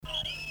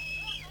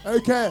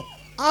Okay.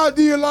 How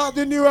do you like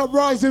the new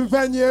uprising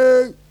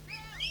venue?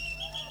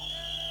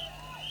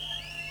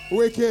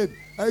 Wicked.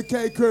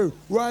 Okay, crew.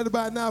 Right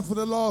about now for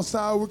the last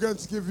hour, we're going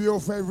to give you your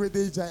favourite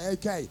DJ.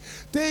 Okay.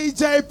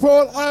 DJ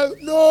Paul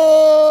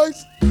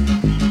Noise.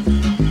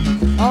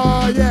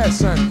 Oh, yes,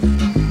 son.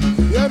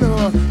 You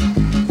know,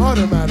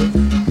 automatic.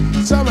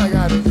 Some I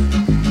got it.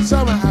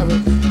 Some I have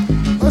it.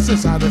 What's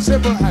this other?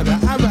 Simple other.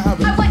 Have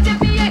it. I want to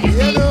be a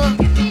hippie. You know,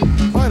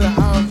 hold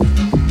on.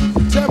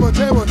 Jam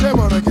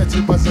on, I get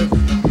you buzzing.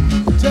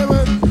 Jam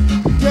on.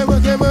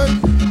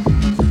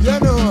 You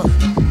know,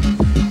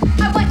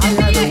 I want to I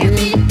be had a a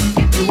hippie.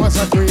 weed. It was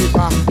a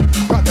creeper.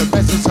 Got the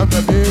message of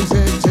the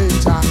music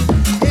teacher.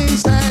 He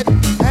said,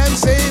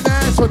 MC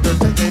Nash, what the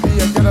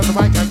technique and get on the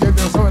mic and give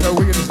them some of the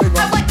wickedest thing. I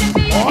want to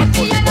be a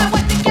hippie and I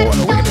want to get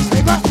the wickedest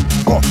thing.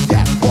 Oh,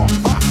 yeah,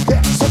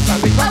 such a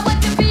leaper. I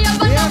want to be a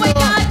runaway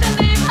guy to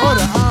leave home.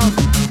 Hold on.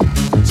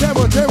 Jam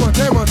on.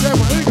 Here we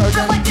go I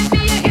again. want to be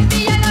a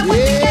hippie and I want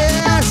to get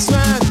Yes,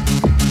 man.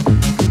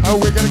 Oh,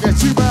 we're gonna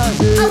get you back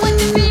here. I want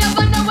to be a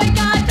runaway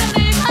guy to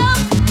leave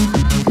home.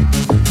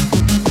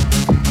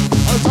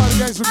 I'm trying to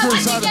get some I cool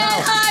want to side of the get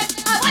house. high.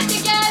 I want to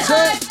get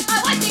high. I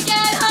want to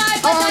get high.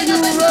 But Are I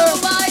you never ready? know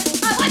why. I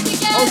want to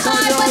get Oh,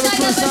 high. you're on But the I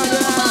cool never side of the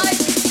know house. why.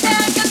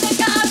 Yeah, I got the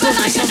car, but I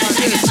Something gotta like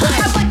take it. this. I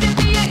want to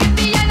be a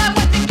hippie and I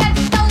want to get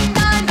stoned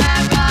on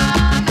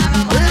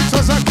marijuana. It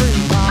was a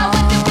creeper. I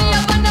want to be a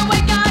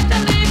runaway guy to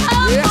leave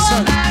home. Yes,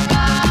 sir.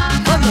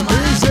 From the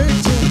music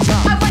teacher.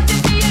 I want to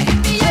be a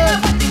hippie and I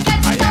want to get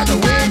I had a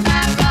stoned win. on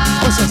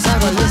marijuana. What's the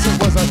sound of this? It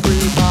was a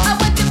creeper. I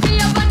want to be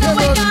a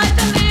runaway guy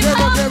to leave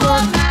home. Come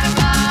on.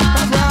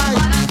 Right.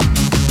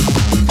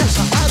 Yes,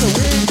 I had a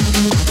win.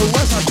 It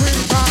was a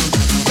creeper.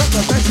 Got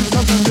the message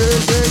of the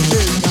music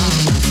teacher.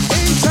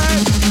 He said,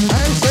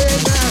 MC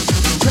Nash,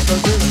 check the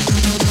music.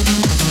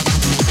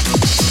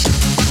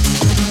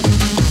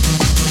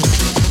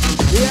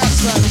 Yes,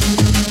 sir.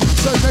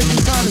 So take you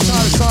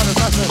side to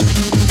fashion.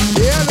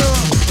 Yeah, no,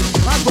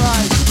 I'm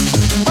right.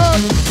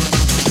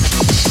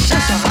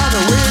 Yes, I had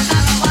a win.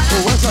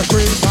 It was a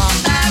creeper.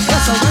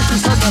 Yes, I went to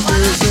some of the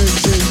music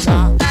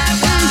teacher.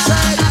 He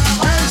said,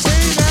 MC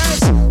Nash,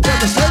 get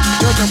the stage,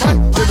 get the mic,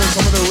 give us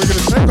some of the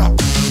wickedest flavor.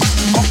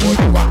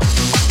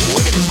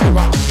 Wickedest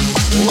flavor.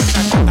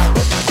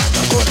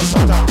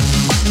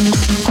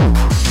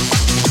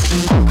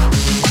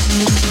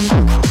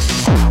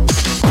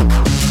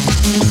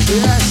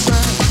 Yes,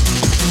 sir.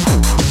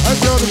 Let's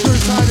go to the crew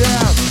side,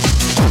 yeah.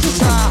 To the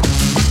top,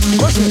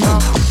 push it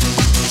up,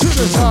 to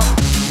the top.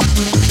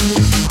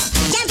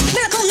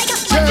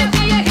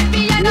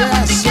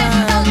 Yes, sir.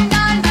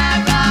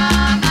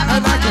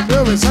 And I can do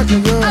it, I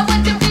can do I it.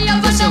 want to be a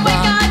runaway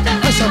guy to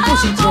Let's leave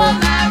push it home.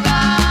 to it.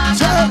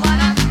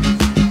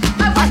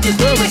 I can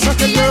do it, I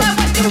can do it.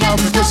 Get around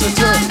and push it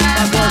to it.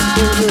 I'm going to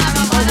do it. I'm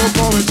going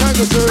for it,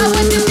 tango to I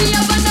want to it. be a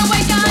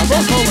runaway guy I'm to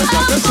going for leave it,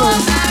 that's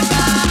home. it.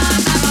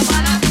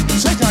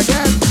 Check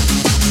again.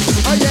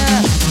 Oh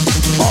yeah.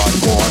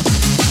 Hardcore.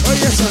 Oh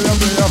yes, I love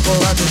the upper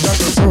and the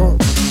jungle too.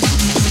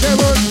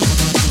 Come on.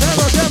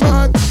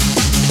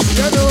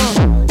 You know.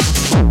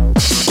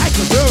 I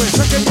can do it,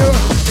 I can do it.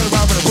 Get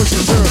around and push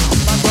it through.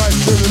 My boys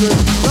do the loop.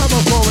 I'm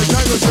going for it,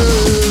 tango too.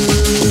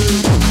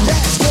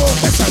 Yes, go.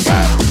 Yes, I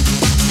got it.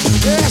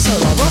 Yes, I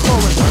love it, for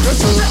it, tango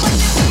too.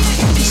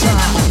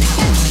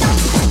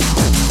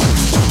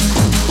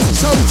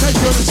 So we take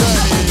you on the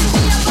journey.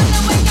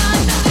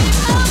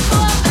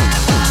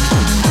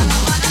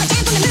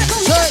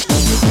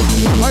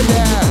 Oh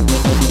yeah.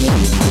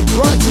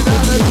 Write it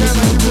down again, I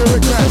give you a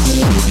request.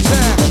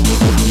 Check.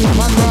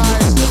 One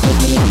rise.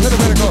 Little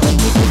medical.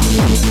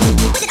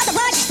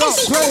 Stop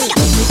playing.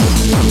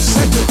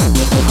 Second.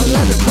 I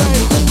let it play.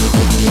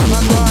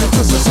 One rise.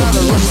 Just a sound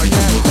of rush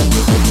again.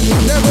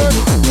 Give it.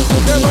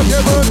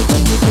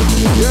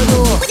 You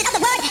know.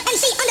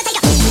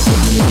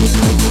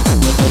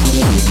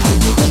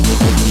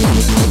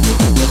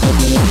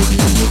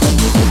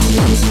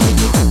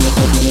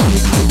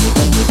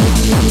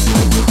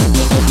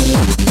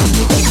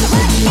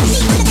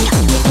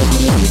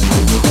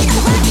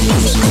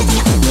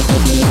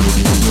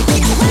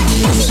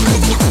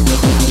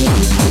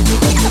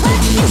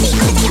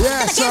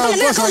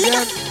 Once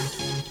again,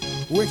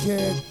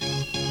 wicked.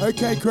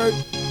 Okay, crew,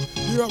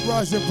 you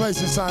uprising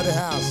place inside the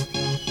house.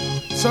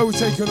 So we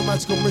take you on a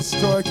magical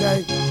mystical,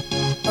 okay?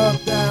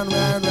 Up, down,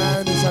 round,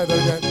 inside out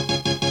again.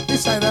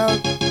 Inside out,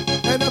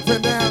 and up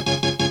and down.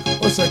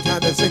 Also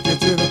kind of take you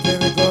to the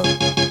pinnacle.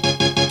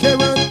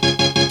 Come on.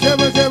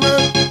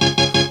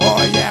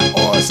 Oh yeah,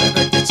 awesome,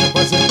 and get your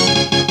buzzing.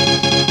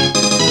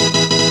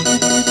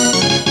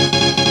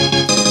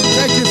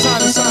 Take you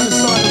side to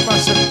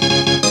fashion.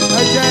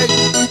 Okay,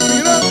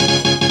 bring it up.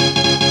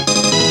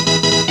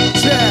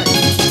 Check.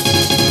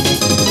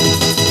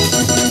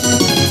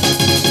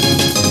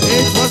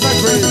 It was a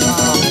great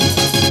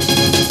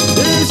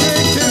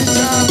music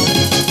teacher.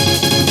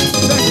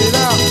 Check it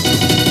out.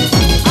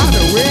 Out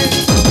of wind.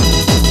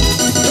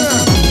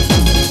 Yeah.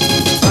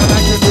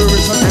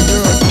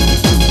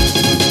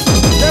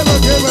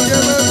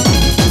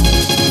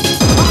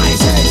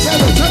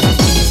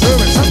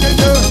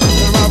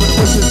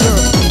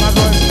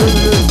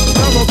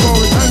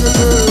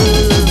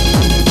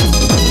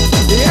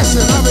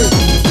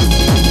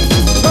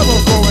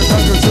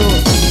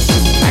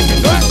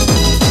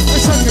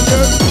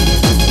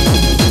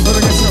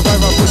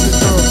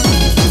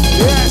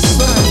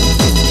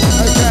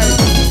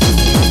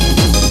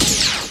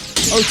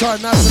 tight,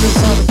 nice and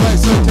inside the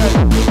place, okay.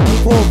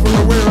 Four from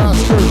the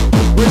warehouse crew.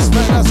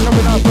 Respect, that's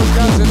coming up from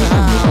guys in the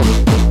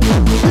house.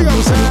 Big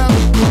up Sam.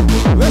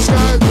 Let's go.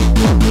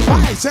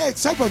 5, 6,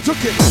 7,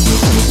 took it.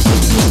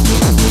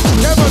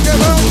 Give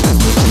on.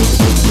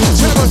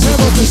 Tempo,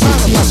 to start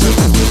the passion.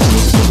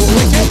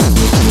 Wicked.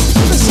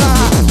 Let's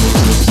start.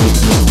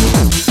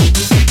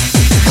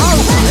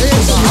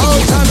 Here's a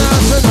whole time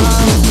out to now.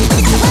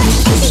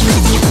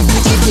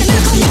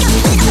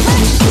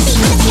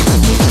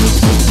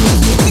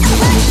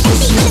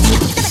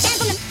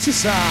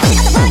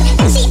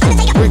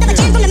 Wicked.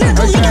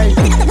 Okay.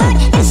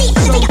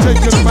 So take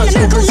you to the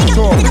magical music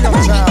tour. Big up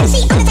town.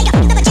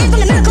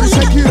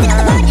 Take you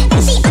there.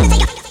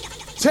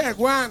 Take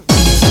one.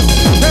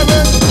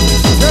 Kevin.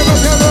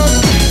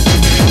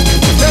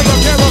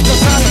 Kevin, the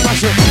sound of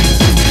passion.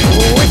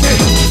 Wicked.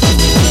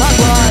 Back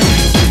right.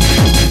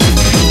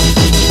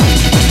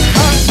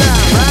 Up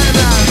down, right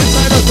down.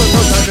 Inside up, no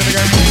time to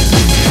again.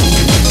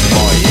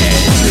 Oh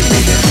yeah, it's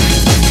repeated.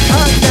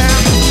 Up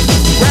down,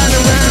 round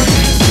and round.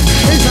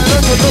 Inside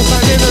up, no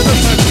time in, no time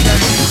to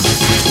again.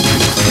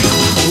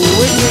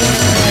 Wicked.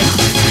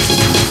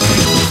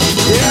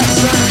 Yes,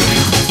 sir.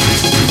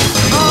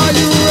 Are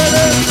you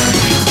ready?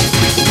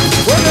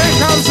 When it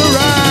comes to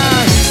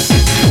rise,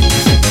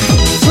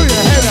 to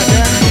your head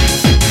again.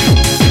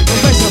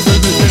 Don't make some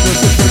business in the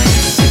system.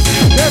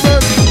 Never.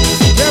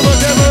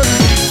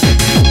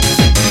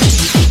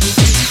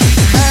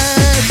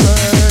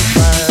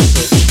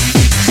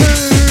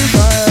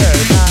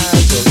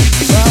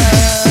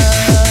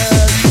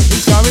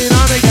 It's coming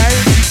on again.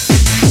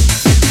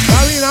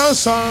 Coming on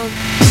song.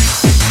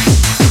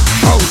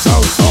 Oh,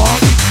 so strong.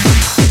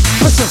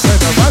 Let's just say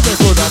the weather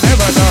good, I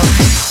never know.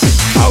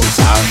 Oh,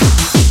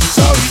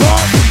 so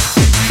strong.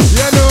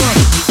 Yeah, no.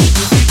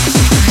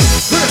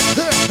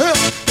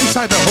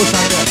 Inside the house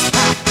again.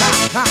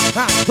 Ha.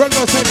 Run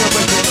no time, you're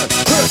breaking it.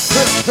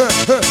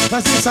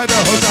 That's inside the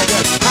house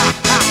again.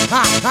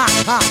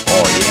 Ha.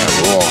 Oh, yeah,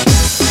 raw.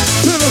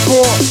 To the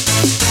core.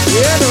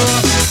 Yeah, no.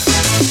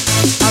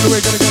 And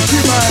we're gonna get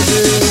you by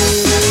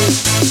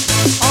this.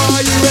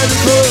 Are you ready,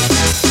 good?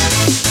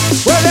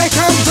 When they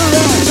come to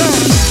rest,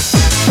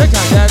 take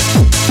again.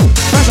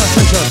 That's a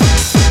session.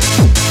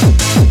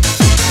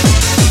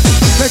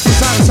 Take it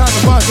side to side,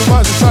 the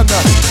bars and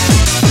thunder.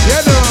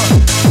 Yeah, no.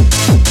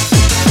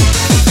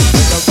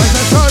 The bars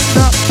and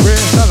thunder,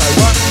 where shall I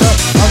wander?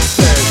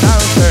 Upstairs,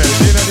 downstairs,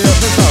 in the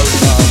other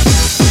sofa.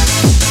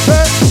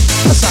 Hey,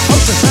 that's a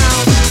house of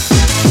sound.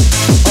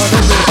 Oh,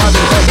 this is body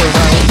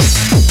around.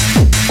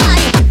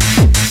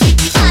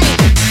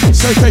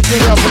 So take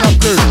it up and up,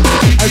 crew.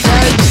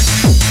 Okay,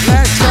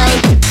 let's go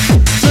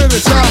to the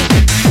top.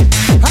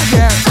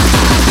 Again.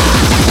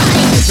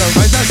 The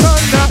bars and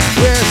thunder,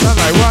 where shall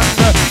I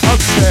wander?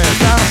 Upstairs,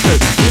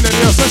 downstairs, in the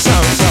other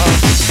sofa.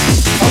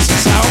 House of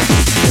sound,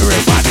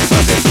 everybody's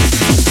running.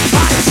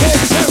 5,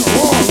 6, 7,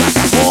 roar like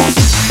a ball.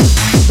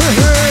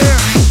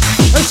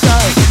 Let's go.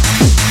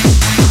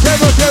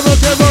 Give on.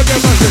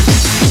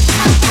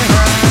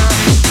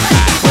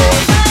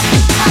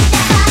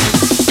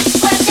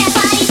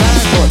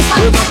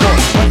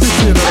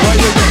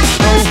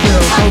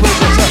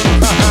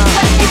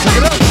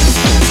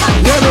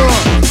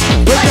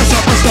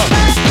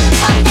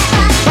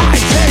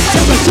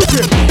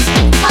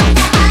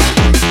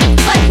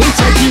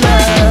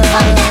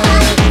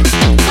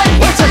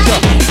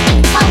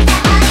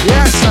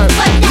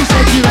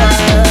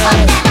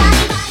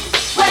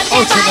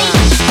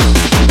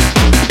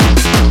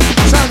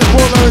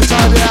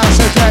 Inside the house,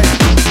 okay.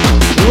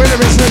 The winner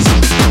business.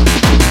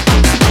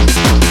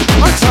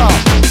 On top.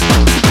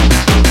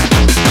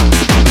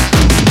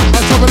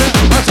 On top of the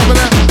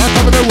world. On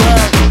top of the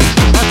world.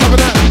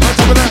 On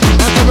top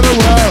of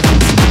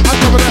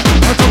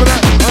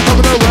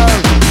the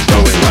world.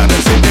 Going round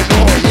and singing,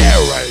 oh yeah,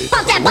 right.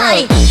 Pump that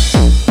body.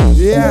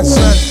 Yes,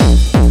 sir.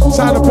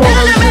 Sound of Paul.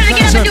 I'm ready to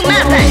get up and do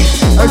my thing.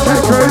 Okay,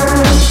 crew.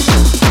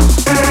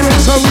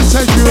 So we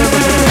take you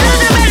everything.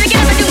 I'm ready to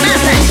get up and do my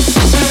thing.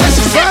 This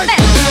is right.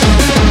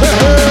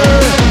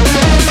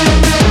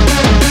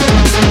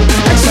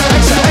 Extra,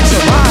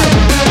 right.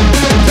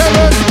 Give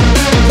it.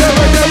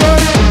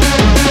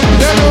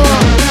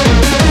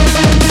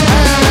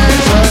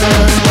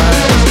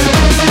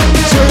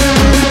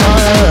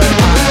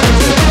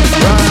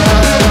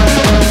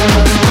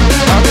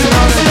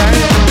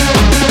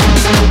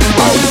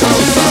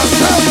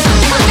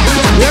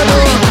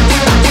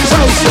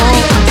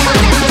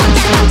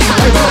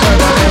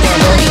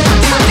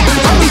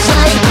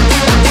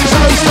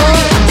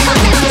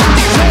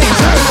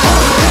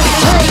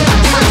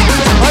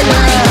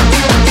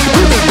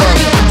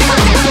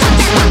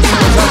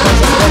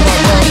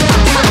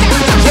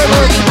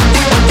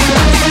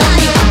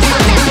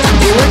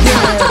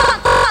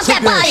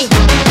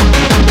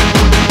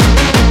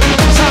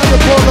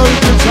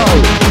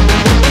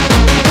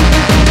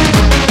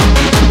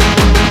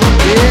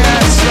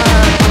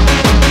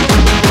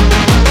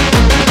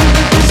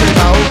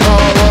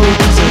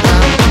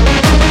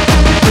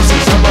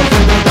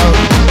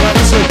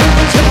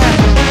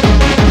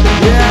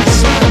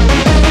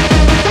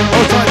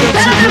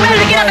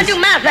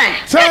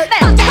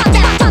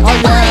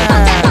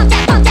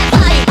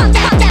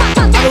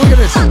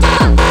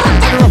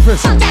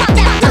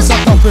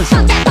 this.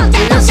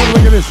 Yes, and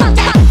look at this. Look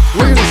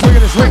at this, look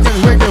at this, look at this,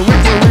 look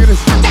at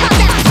this.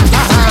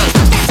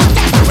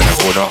 Número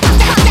uno.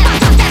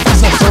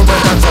 Esa zona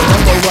that's a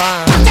number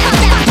one.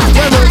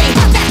 Demo.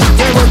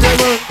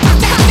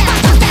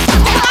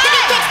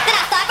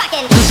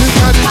 This is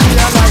how the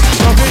I like.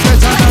 Nothing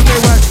better than they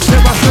work.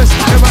 Never stress,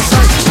 never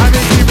stress. I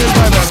didn't even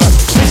bother.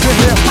 Listen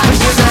here,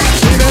 listen there.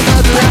 You don't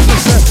know the rest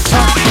of the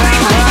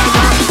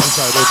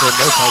inside open,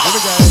 no side in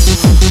the game.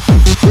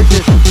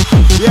 Wicked.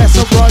 Yes,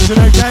 I'm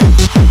rising, okay?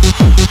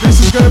 This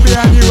is gonna be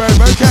our new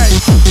home, okay?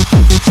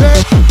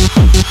 Check.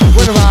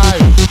 With a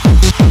vibe.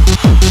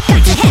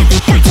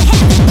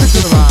 Look to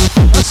the vibe.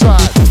 That's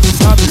right.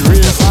 Have you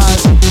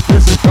realized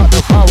this has got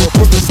the power?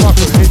 Put the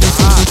sparkle in your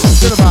eye.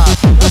 To the vibe.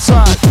 That's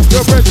right.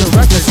 Your brain to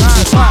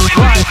recognize. Right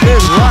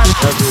is right.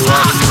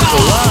 Everyone is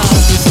alright.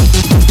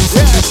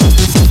 Yes.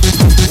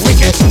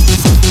 Wicked.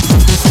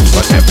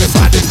 But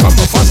everybody come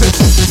and bust it.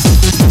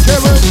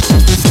 Give it.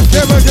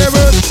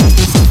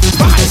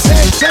 5,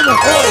 6, 7, oh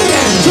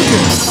yeah, took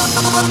it.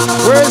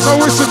 Where's the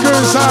whistle girl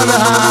inside the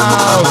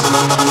house?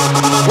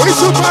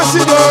 Whistle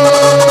Pasido.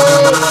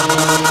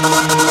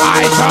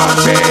 I can't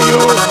hear you.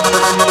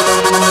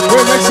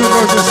 We're next to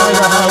those inside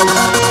the house.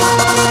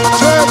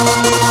 Check.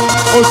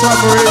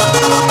 Outside Marie.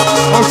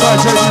 Outside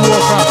J.D.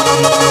 Walker.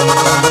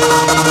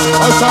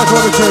 Outside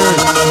 22.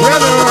 Yeah,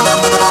 they are.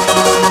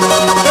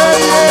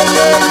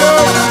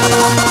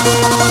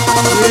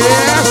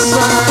 Yes,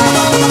 sir.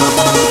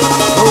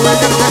 Oh, we're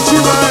gonna get you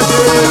right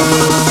here.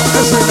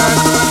 Listen, man.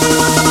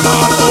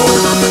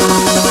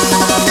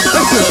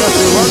 Listen, that's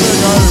it. One to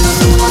go.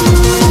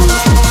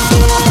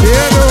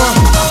 Yeah, no one.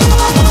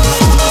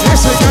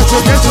 Yes, I got you.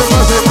 Get your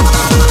buzzing.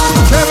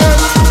 Kevin.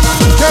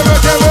 Go.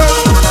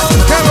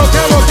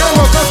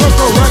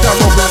 Right up,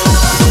 open.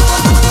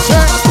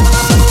 Check.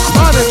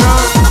 On and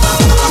on.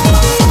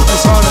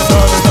 It's on and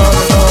on.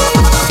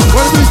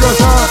 What do we go,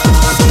 John?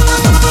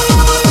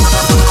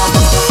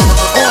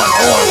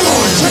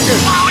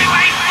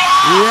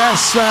 Yes,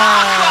 sir.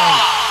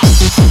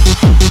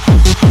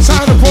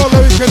 Sound of Paul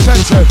Louis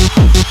contention.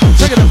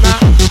 Check it up now.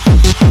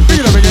 Big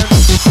it up again.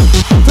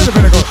 To the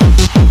pinnacle.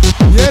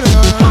 Yeah,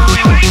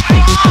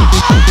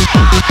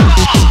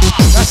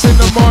 that's in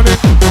the morning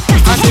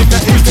and in the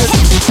evening.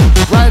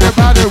 Right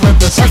about it when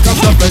the sun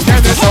comes up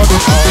again. It's on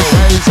it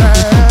always.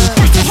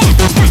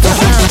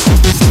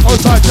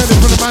 Outside Jenny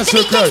from the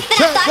Mansfield crew.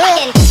 Check it.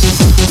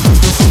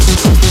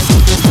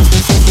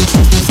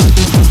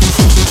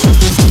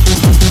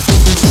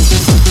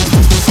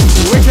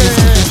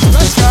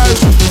 Let's go.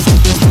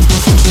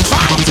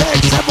 5,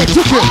 6, 7,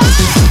 took it.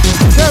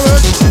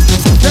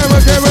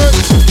 Kevin.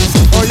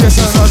 Oh yes,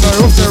 another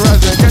also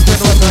rising. Get to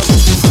the weather.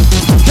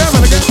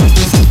 Kevin again.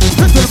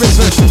 Get to the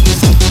business.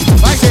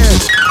 Like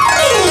this.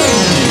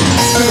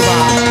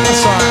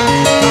 That's right.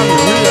 Now you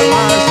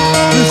realize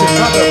music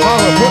got the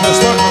power. Put the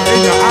spark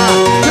in your eye.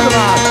 To the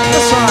vibe.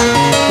 That's right.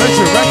 Make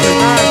you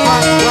recognize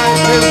right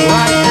is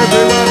right.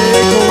 Everybody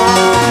equal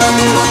right.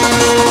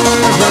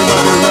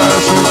 Everybody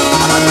rising.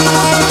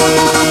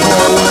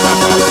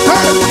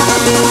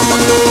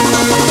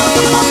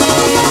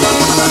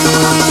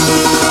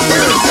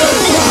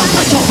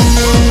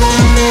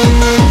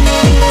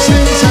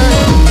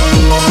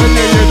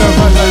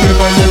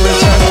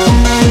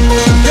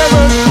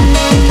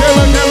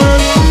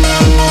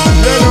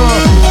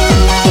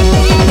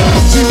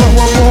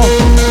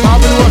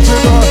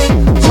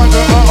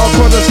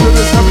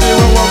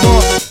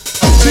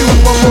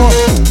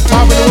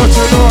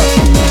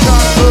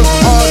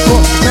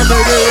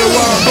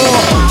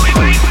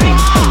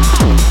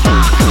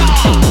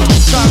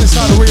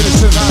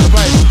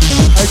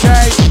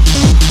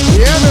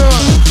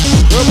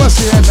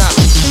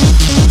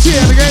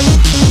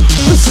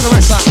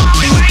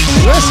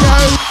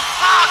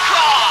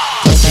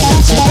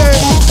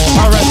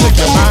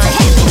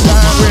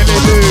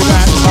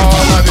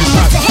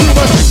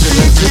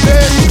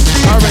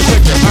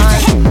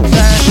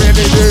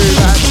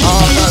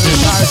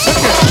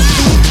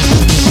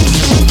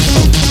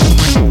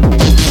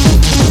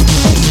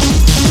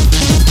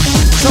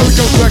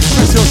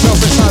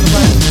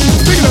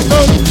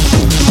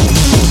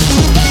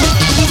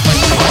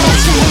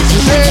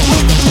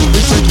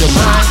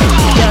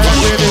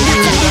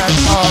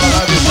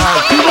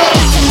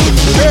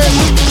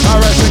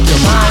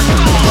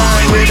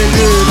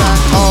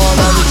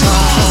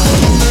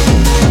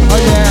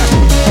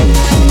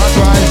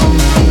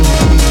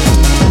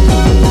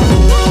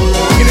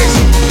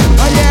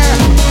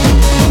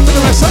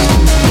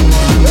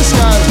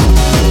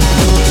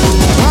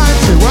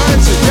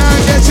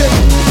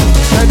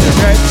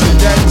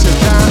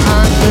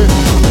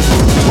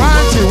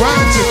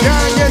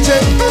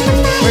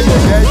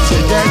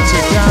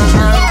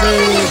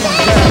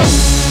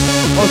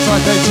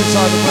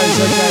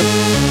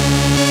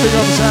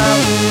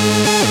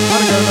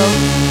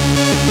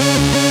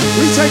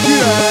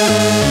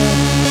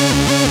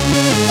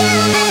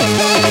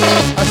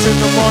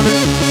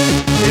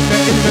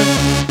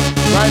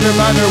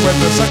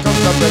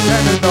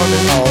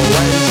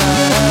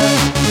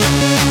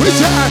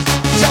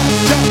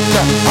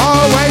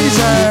 Always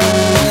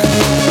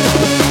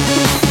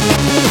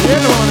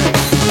in the morning.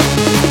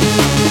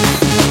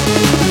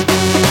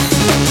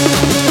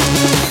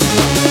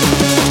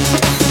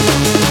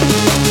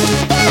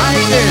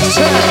 Like this,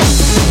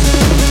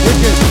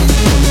 wicked,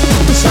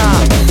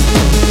 sound.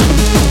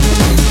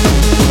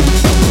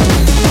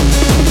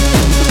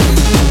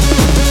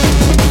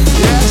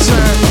 Yes,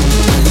 sir.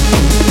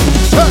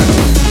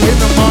 In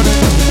the morning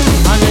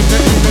and in the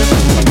evening,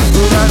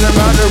 right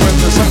about it when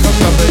the sun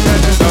comes up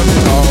again and does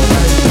it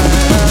always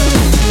there.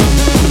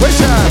 Which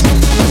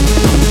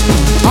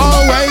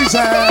always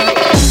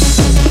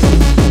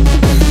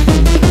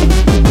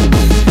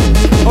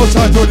also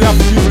I told the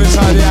other people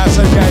inside the house,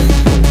 okay?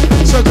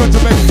 So good to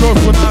make a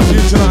joyful night for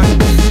you tonight.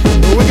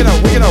 Wicked up,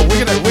 wicked up,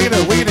 wicked up, wicked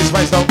up, wickedest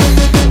face though.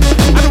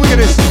 And the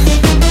wickedest.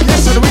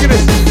 Yes, sir, the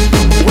wickedest.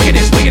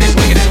 Wickedest, wickedest,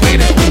 wickedest,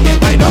 wickedest, wicked,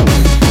 right now.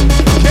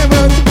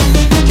 Kevin,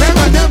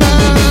 Kevin,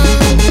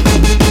 Kevin.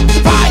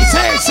 5,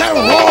 6,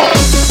 7, roll.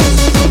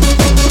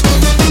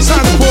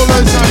 Sound the ball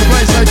inside the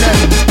place, okay?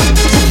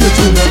 Take you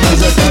to the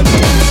place, okay?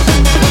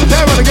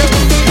 Kevin again.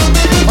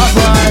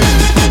 Alright.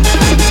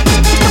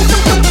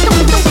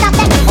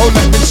 Oh,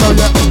 let me show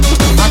ya.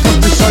 I come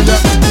to show ya.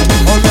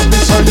 Oh, let me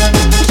show ya.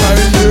 Show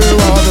you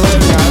all the way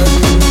to go.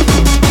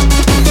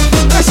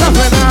 Let's have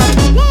it now.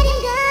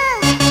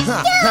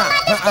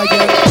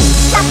 Again.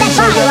 Stop that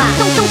body rock.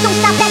 Don't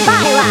stop that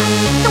body rock.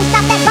 Don't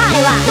stop that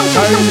body rock. Don't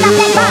stop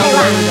that body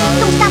rock.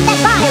 Don't stop that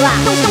body rock.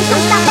 Don't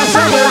stop that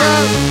body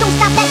rock. Don't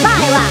stop that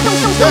body rock.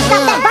 Don't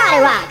stop that body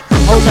rock.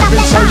 Oh, let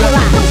me show ya.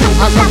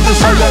 I come to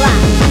show ya.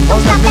 Oh,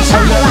 let me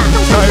show ya.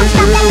 Show you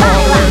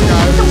all the way to go.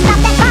 Don't stop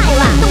that body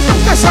rock.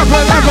 Let's have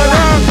it now.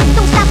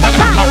 Don't stop that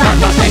body rock.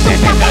 Don't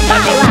stop that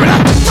body rock.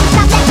 Don't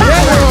stop that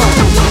body rock.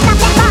 Don't stop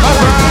that body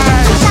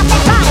rock. Don't stop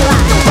that body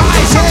rock.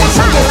 I say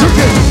something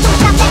cooking. Don't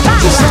stop that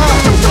body rock.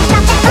 Don't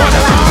stop that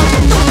body rock.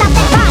 Don't stop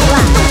that body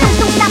rock.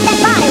 Don't stop that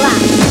body rock.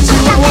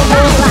 Don't stop that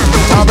body rock.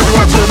 I've been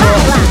watching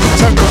more.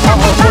 Turn the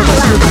power on for the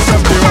students.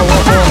 Something I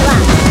want more.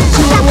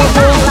 See what I want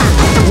more.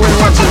 We're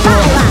watching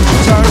more.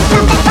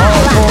 Turn the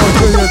power on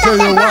for the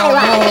students. Want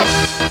more.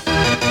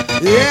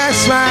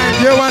 Yes, man.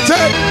 You want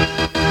it?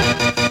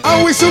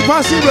 Oh, it's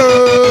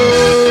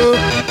impossible.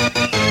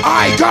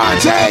 I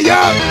can't tell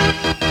you.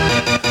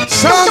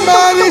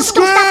 Somebody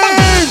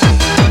scream.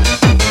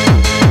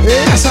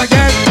 Yes,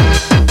 again.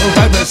 Oh,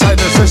 right beside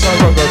the session.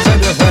 Go tell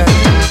your friend.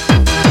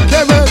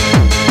 Kevin,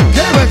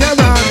 Kevin,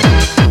 Kevin.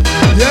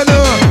 You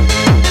know.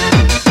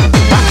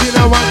 Back in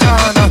the one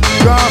corner.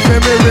 Drop in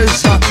my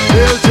wrist.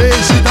 He'll take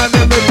shit and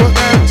then we put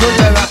them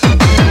together.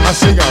 A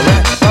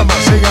cigarette from a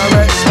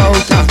cigarette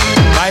smoker.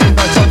 Light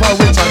the chopper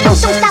with a no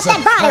sense. Stop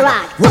that body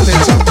rock. Well,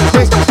 it's up to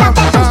quick from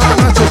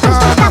corner to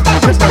corner.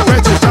 With the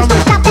bridges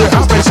coming, we're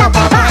happy shop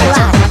a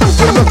lighter.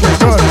 We're looking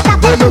good,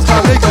 we're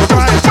looking legal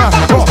brighter.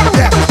 Oh,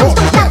 yeah,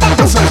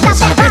 listen,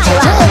 get your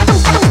turn.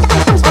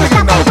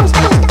 Again now,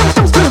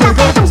 still we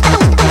go.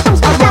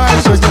 I'm right,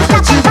 so you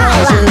get you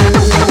rising.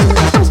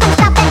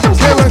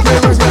 Kevin.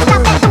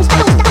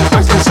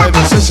 I can say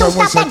the system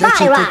once I get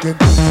you kicking.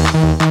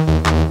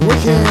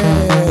 Wicked.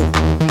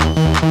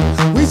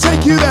 We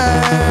take you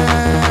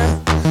there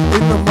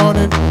in the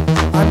morning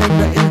and in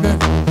the evening.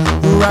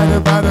 Right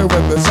about it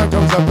when the sun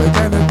comes up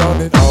again and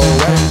on it.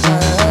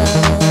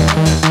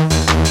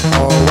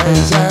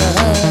 Always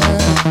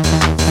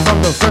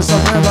from the first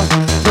of ever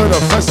to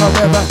the first of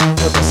ever.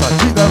 If it's a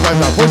keep the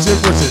rise, I push it,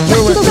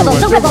 do it.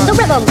 The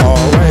rhythm.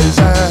 Always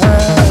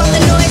About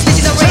the noise, this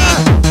is a raid.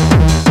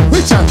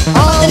 Which one?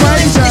 About the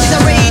noise, this is a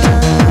raid.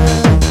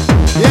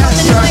 About Yes,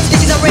 the noise,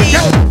 this is a raid.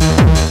 Oh,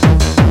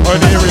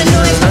 About the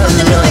noise, about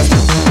the noise.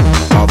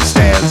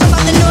 upstairs,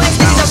 About the noise,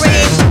 this is a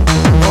raid.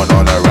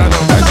 on around,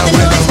 About the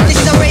noise, this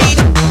is a raid.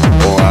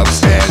 or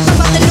upstairs.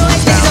 About the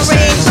noise, this is a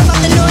raid.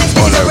 About the noise,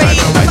 this is a raid.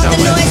 About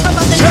the noise,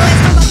 about the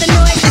noise, about the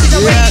noise, this is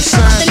a raid. Yes,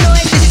 About the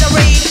noise, this is a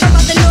raid.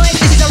 About the noise,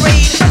 this is a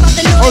raid. About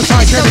the noise, Oh,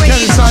 sorry, this is a Kevin,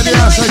 raid. inside the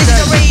house, About the noise, okay. this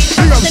is a raid.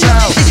 Big up About the Sal.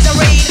 noise, this is a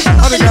raid.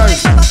 About How the it goes?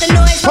 noise, about the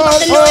noise, about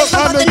the noise,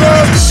 about the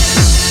noise.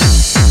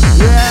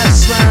 Yes,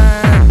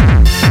 man.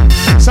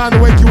 Sound the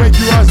wakey,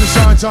 rise and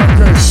shine, time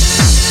crew.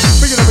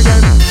 Bring it up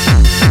again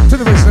to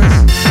the business.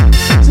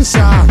 To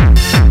Sal.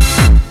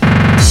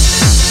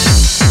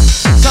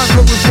 Sound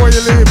look before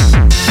you leave.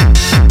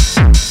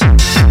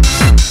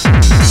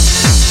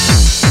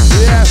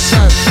 Yes,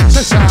 son.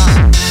 To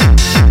Sal.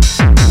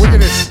 Look at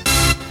this.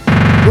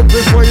 Look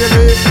before you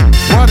leave.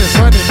 What is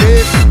running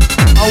deep?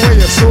 Away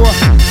you sore.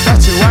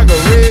 That's you I go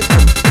read.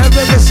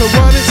 Never miss a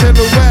one until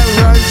the well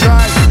run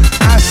dry.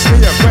 Ask me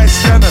a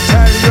question, I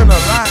tell you no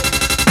lie.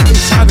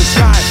 Inside the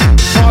sky,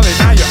 falling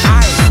out your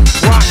eye.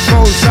 What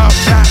goes up,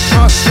 that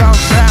must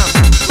come down.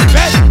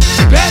 Let,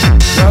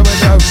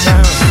 coming up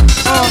sound.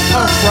 Oh,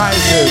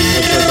 uprising,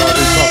 if you know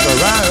this fuck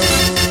around.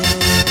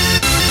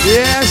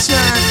 Yes,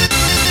 man.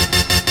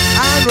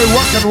 And we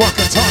walk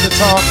and talk the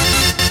talk.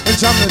 And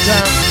jump the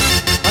jam.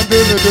 And do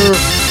the do.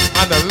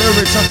 And the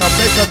lyrics of the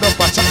make up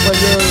a chop for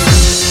you.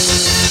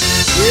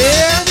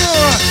 Yeah,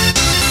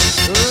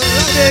 boy.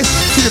 like this.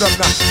 Kick it up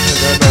now. And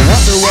then the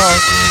what the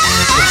world.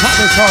 The top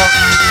of top.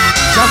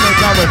 Jumping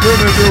down and do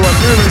and do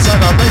it, son.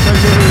 I'm making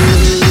you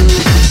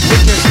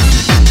wicked.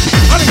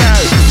 On the go.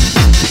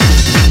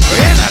 Oh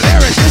yeah, the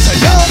lyrics, listen,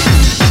 yo.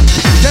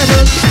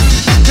 Devon,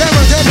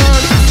 Devon,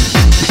 Devon.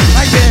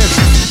 Like this.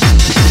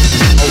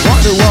 Oh, what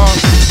the world.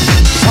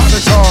 Top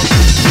the top.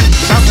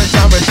 Jumping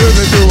down and do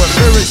and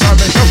lyrics, I'm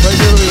making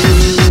you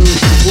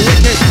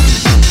wicked.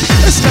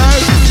 Let's go.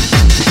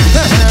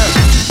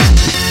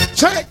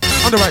 Check.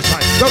 On the right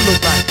side, don't look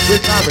back.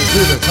 We're climbing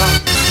to the top.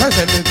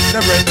 Transcending,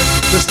 never ending.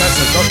 This dance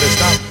and not this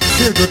stop.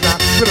 Feel good now,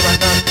 feel it right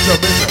now.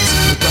 Jump in,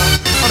 sit down.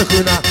 On the crew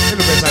now, in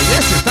the bass,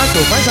 yes, it's time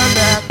to find some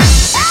there.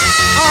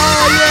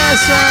 Oh yes,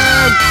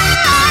 Sam.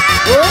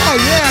 Oh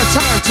yeah,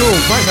 time to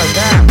find some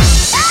there.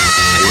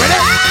 Are you ready?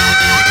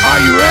 Are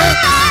you ready?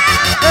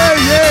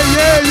 Hey,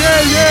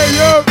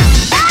 yo.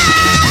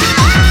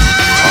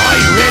 Are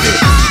you ready?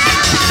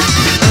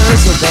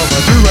 Listen, come on,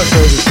 do my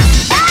service.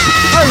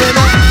 Are you ready?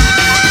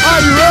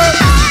 Are you ready?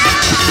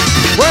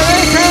 Well,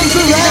 here comes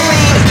the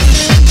rain.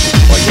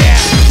 Oh yeah.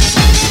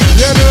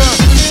 Yeah, no.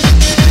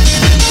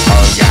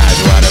 Oh God,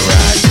 what a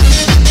ride.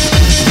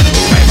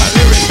 The way my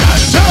lyrics got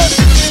shut.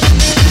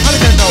 I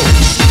don't know.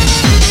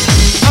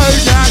 Oh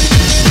God,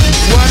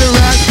 what a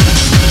ride.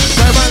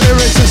 The way my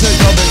lyrics is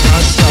coming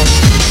non-stop.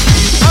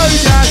 Oh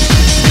God,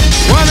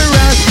 what a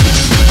ride.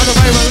 And the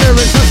way my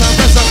lyrics is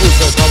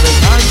coming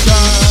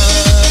non-stop.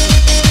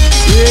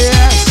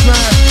 Yes,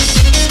 man.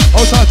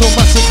 Oh, so I told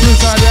my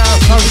crews out there.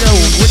 How we go?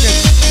 Wicked.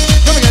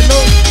 Come again, no.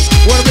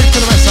 Wanna bring to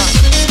the west side.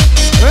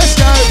 Let's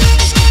go.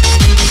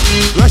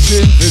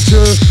 Rushing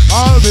into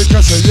all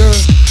because of you.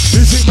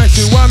 Music makes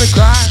you wanna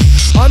cry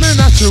on a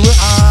natural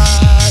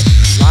eye.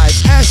 Like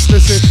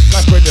ecstasy,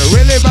 like when you're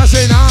really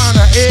buzzing on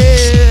the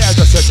air. I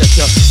just look at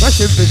you.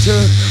 Rushing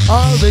into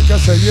all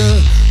because of you.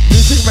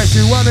 Music makes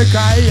you wanna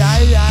cry.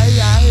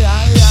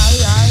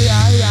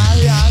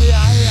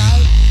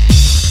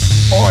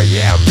 Oh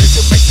yeah,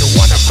 music makes you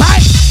wanna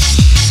cry.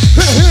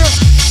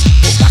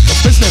 We're back to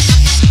business.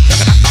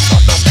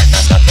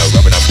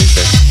 Rubbing up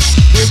business.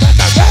 We're back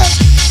to that.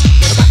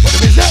 We're back with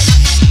the business.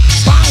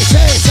 5,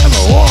 6, 7,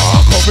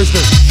 hardcore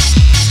business.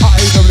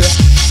 R-A-W.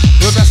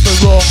 We're best of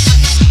raw.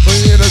 We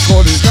in the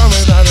calling,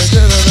 coming out and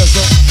getting us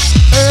up.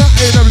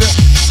 R-A-W.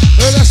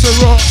 We're best of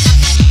raw.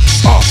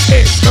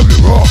 R-A-W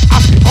raw.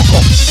 Happy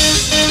hardcore.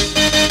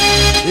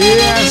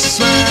 Yes,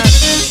 man.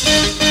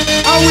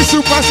 I wish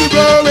you pass it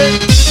blowing.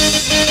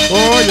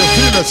 Oh, you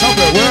feel the top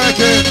of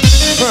working.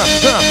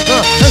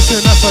 Listen,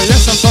 that's a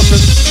yes, I'm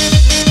talking.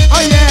 Oh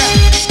yeah,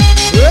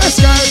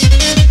 let's go.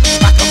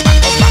 Back up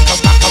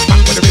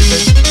with the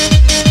business.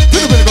 To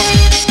the middle.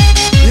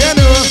 Yeah,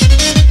 no.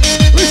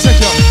 We check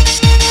you.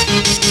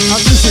 I'm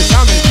just a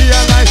coming to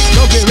your life.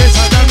 Don't be rich,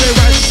 I don't be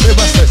right.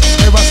 Never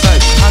stay.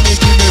 I need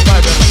to be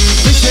vibing.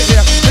 Fix it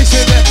here.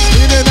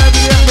 In and out of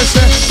the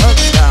atmosphere. Up,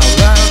 down,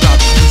 round,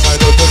 up. Inside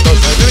out,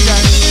 outside the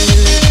guy.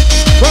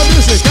 Well,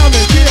 music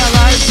coming to your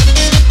life.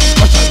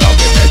 But I love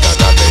it better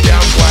than the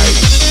damn white.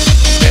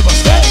 Never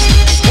stay,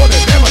 for the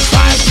never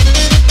slide.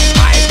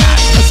 I got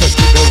a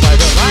keep the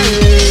vibe alive.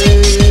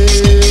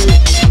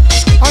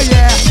 Oh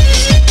yeah.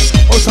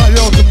 Oh, sorry,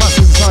 all the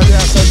masses inside the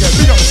house. So yeah,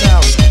 big up the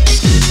sound.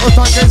 Oh,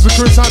 thank games for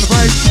crew inside the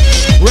break.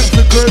 Rep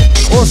the crew,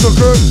 also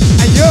crew.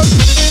 And you.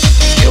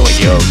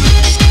 You,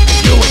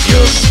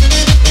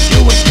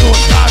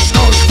 God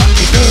knows what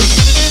we do.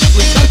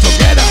 We come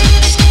together,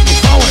 we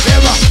forward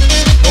ever.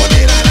 Oh,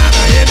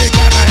 any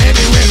kind of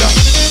any window.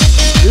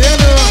 Yeah,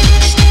 no.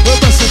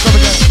 We're best to come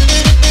again.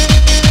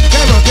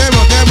 Come on,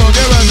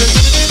 give us it.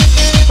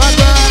 Bad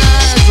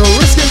boys, so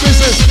risky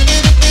business.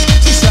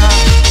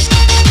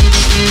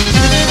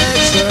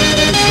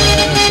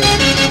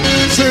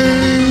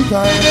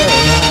 Super.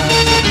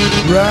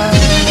 Right.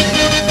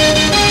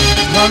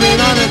 Coming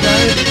on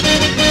again.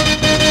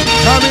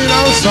 Coming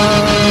out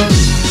strong.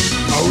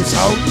 Oh,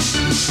 so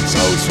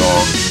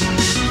strong.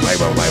 Wave,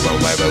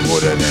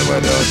 woulda never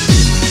done.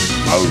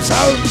 Oh,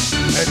 so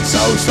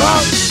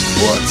strong.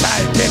 What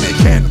time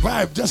can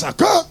vibe just a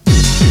cook?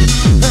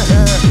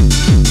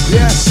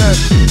 Yes, sir.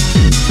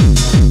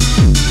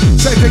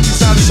 Say thank you,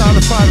 sound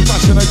of fire,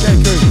 fashion, okay,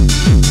 good.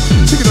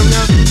 Check it up,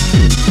 man.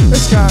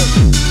 Let's go.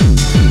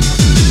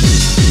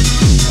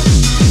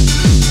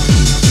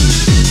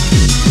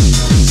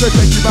 So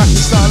take you back in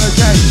style,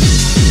 okay?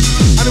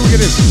 How do we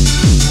get this?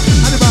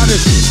 How about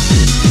this?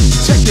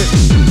 Check it.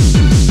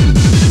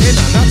 In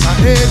and that's how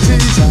it is.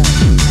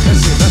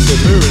 That's the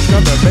lyrics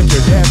gonna make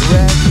you get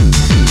red.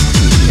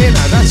 In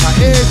and that's how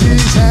it is.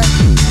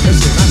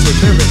 Listen, that's the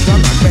lyrics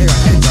gonna make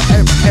your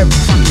ever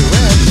fucking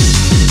red.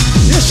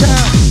 You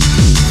shall.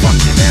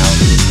 Fucking hell.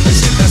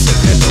 Listen, that's the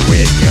little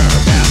weird girl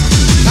about.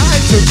 Time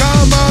to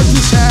come out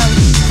to shell.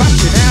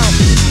 Fucking hell.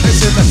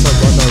 Listen, that's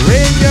gonna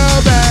ring your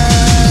bell.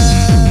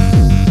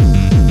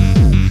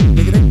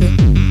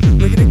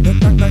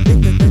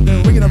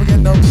 Ring it up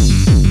again, no.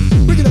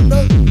 Ring it up, no.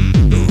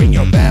 Ring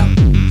your bell.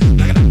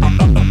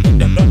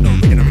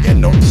 Ring it up again,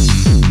 no.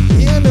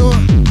 Yeah, no.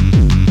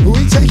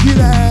 We take you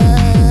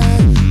there.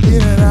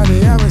 In and out of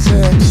the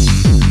atmosphere.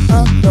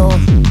 Up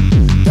north.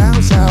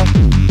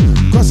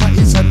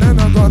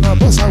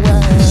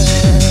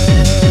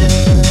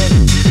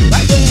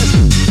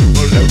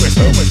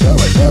 Come on,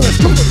 let's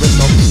go.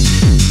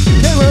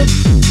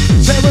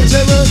 Kevin,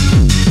 Kevin,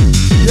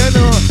 you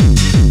know.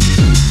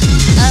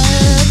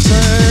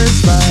 Action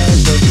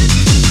special,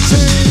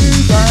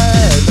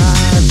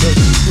 supernatural,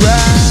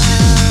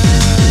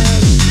 right.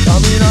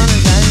 Coming on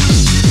again,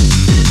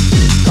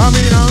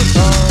 coming on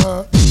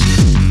star.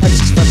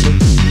 Action special,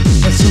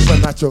 a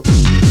supernatural,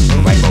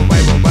 Bible,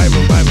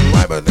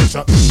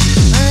 nature.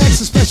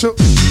 Extra special, a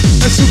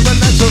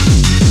supernatural,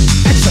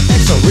 extra,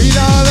 read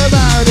all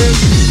about it.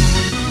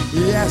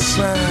 Yes,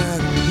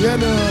 man, you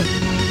know,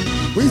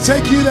 we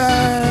take you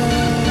there.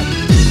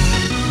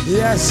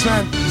 Yes,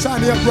 man,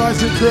 sign the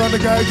uprising crew on the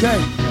go, okay?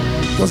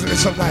 Wasn't it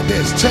something like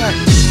this? Check.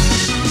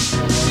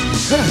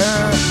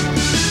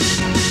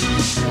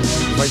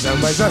 Wait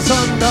that's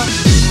under.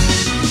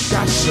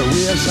 Gosh,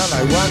 where shall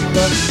I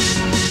wander?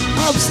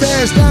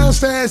 Upstairs,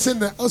 downstairs, in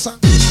the outside.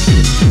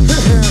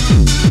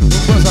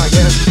 What was I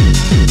again?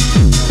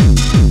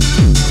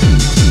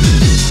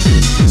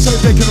 So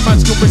taking the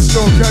magical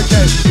whistle,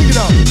 okay, pick it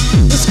up,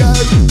 let's go.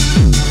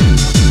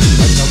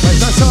 Wait,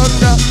 that's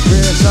under,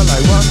 where shall I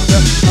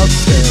wander?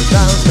 Upstairs,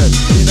 downstairs,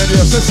 in the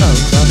Dios es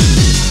Santa.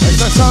 Wait,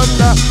 that's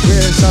under,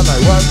 where shall I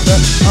wander?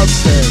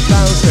 Upstairs,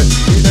 downstairs,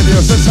 in the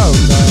Dios es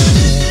Santa.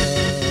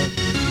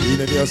 In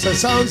the Dios es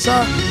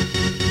Santa.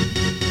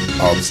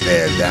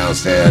 Upstairs,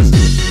 downstairs,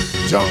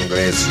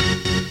 junglist,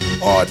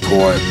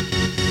 hardcore.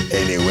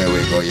 Anywhere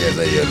we go, yes,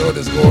 you know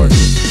the score.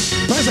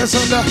 Presence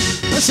under,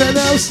 listen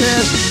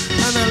downstairs,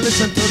 and I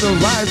listen to the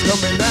rise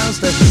coming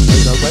downstairs.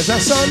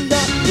 Presence under,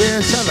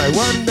 where shall I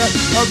wander?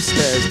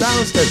 Upstairs,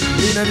 downstairs,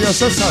 in the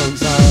Dios of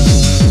sounds.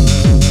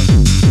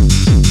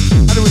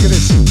 How do we get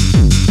this?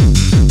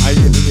 I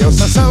in the Dios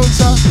of sounds.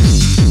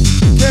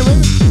 Kevin,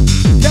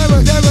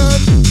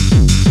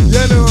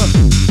 you know.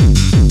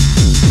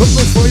 Look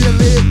before you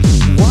leave,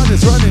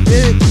 water's running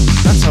in.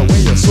 That's how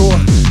way you're sore,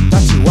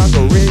 that's you want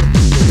to read.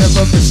 You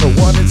never miss a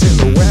water till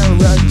the well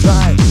run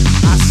dry.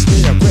 Ask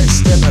me a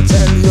question, I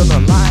tell you no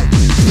lie.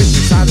 Reach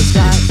inside the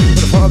sky,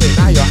 with a fall in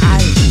your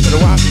eye. When the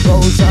water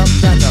goes up,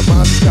 that the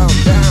must come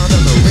down.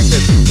 And the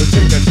ringers, the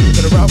chicken, to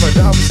the rubber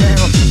dub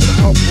sound. And the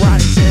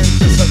uprising,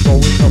 the sun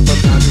going up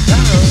and down and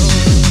down.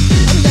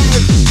 And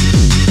then,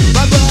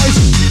 my boys,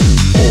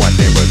 oh, I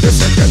never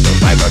listen to the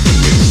Bible to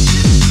me.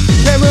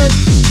 Kevin,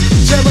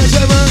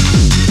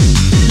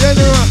 you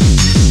know,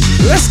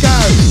 let's go.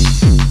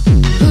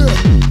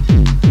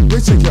 We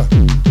take you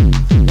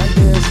like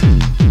this.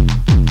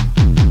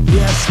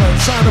 Yes, man.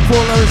 Sign the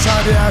Paulo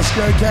inside the house,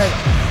 okay?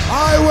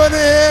 I want to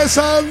hear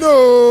some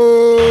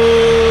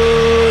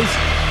noise.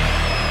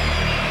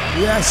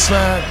 Yes,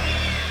 man.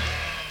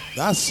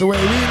 That's the way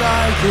we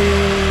like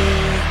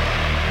it.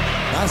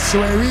 That's the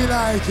way we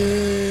like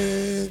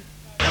it.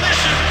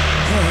 Listen,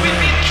 we've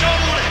been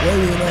told Where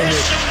we know there's it.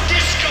 some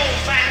disco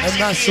fans And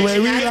that's the in way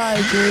here we tonight.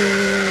 like it.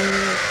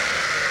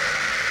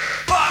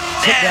 Fuck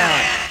Sit them.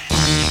 down.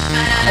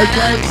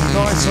 Okay,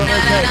 nice one,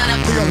 okay.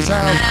 Big up the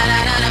sound.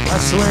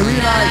 That's the way we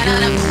like it.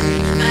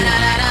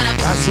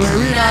 That's the way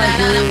we like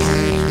it.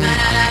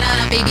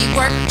 Baby,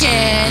 work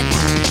it.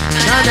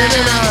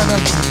 Na-na-na-na-na,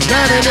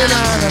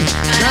 na-na-na-na-na,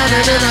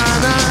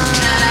 na-na-na-na-na.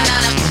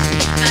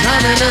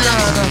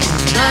 Na-na-na-na-na,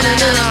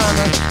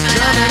 na-na-na-na-na,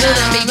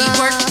 na-na-na-na-na. Baby,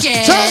 work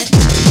it. Check.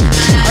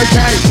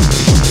 Okay.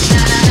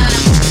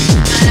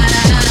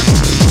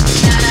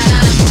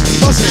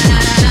 Boss it.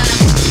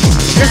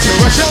 Get your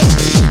rush up.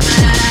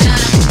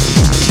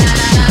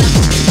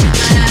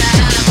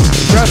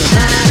 Brother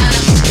man,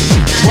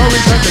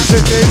 worries and the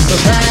shit is the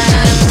bad.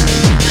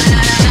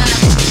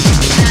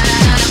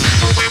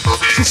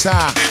 Sister,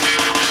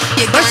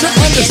 let's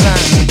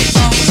understand.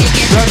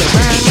 Brother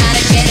man,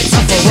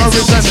 for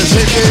worries and the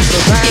shit is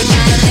the bad.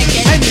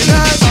 And you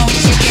know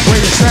where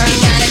you stand,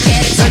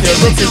 then you're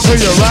looking to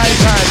your right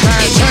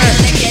hand.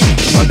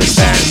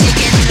 Understand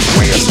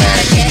where you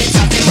stand.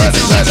 Brother,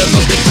 better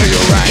looking to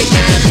your right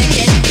hand.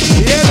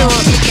 Yeah, no,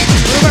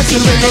 what about you,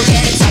 little?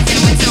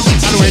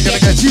 How we gonna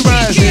get you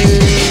rising?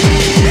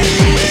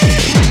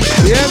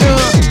 Yeah, no.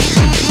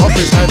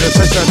 Office had a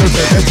session, no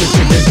say get you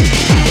chicken.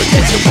 But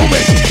get you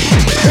moving,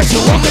 get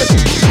you walking.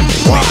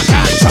 Walk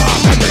and talk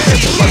and then get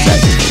you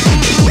buzzing.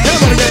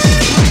 Come on again.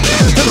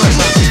 Come on,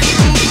 son.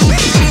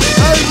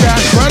 Oh,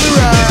 gosh, run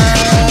around.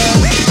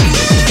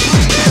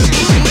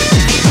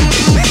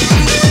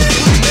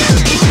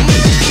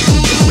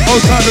 All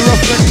time the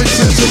rough neck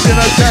mixing chicken,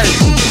 okay.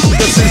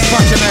 This is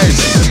fucking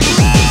ace.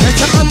 Get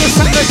to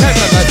understand the kind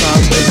of life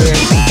I'm living.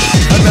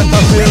 And let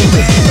the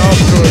feeling of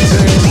good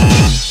in.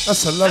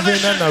 That's a loving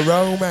and a We've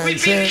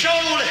romance been in.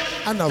 told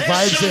And the there's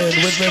vibes some in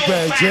with me disco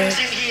brethren. fans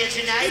in here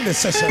tonight. In the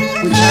session,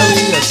 we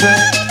carry a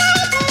drink.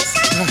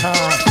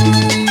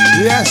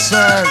 Yes,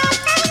 man.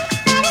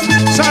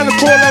 Sign the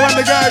Paulo on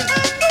the go.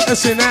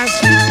 Let's see that.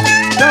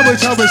 Double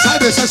trouble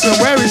inside the session.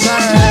 Where is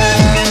that?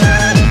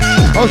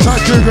 Old time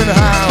crew in the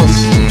house.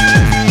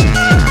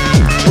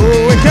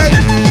 Oh, okay.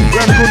 We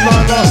had a good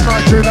night last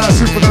night, crew. Now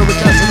Supernova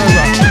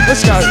Casanova.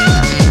 Let's go.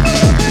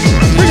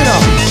 Bring it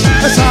up.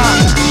 Let's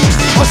have.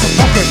 What's the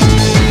fucking?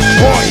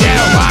 Oh,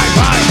 yeah,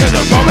 right, to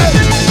the moment.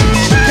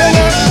 Get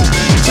it.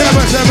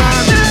 Jabba,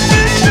 man.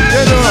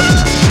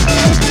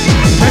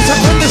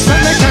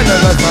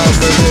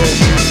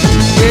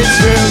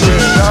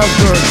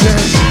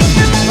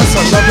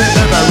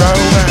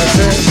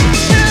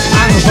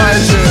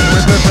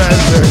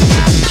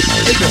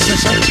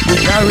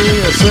 carry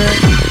a swing.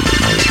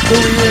 Do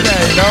it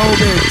ain't no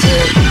big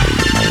thing.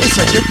 It's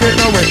a gift, you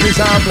know it is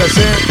a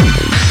blessing.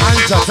 And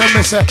just a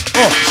miss it.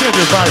 Oh, shit,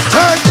 everybody.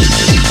 Turn!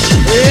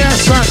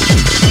 Yes, son.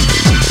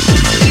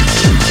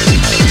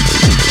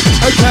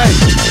 Okay.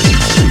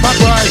 Back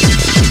rise.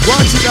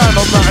 Watch it down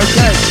on that,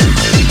 okay?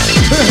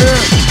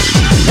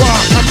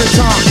 Walk, I'm in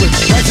talk with.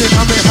 Letting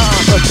I'm in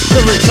half.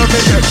 Lyrics, I'm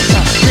in it.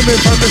 Give me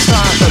from the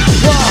start.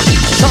 Walk,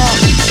 talk.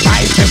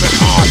 I give it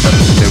awesome.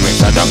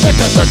 Lyrics are the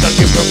better than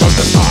give me from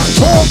the start.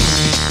 Talk.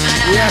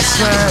 Yes,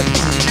 man.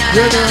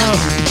 You know.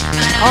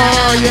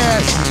 Oh,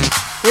 yes.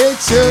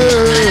 It's you.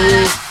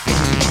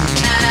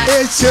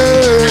 It's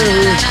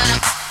you.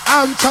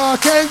 I'm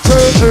talking to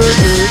you.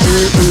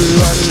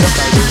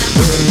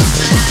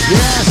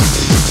 Yes.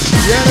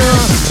 You know.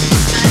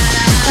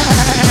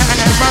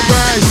 My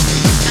brain.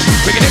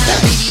 Bring it in.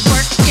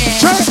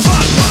 Check.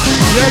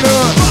 You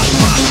know.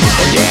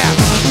 Oh, yeah.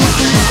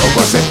 Oh,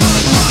 what's it?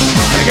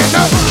 Can I get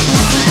no?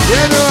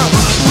 You know.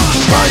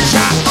 One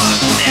shot.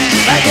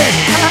 Like it.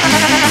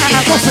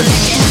 What's it?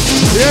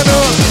 You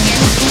know.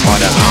 On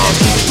the arm.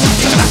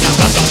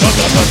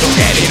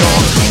 Get it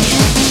on.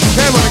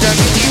 Come on again.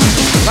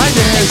 Like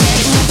this.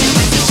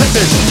 Check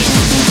this.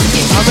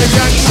 I'm a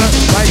gangster.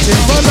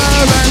 Fighting for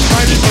love and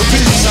fighting for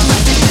peace.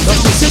 Not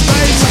to sit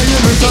right, so you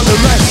lose on the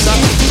rest.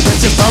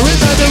 Get your power in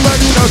the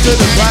running out to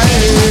the fight.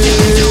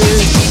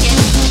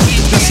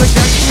 Just a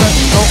gangster.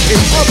 No if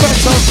or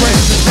buts or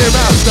questions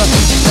thereafter.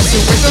 Just to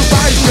win the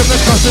fight, gonna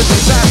cause a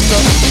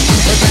disaster.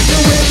 But then you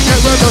win,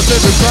 and run out to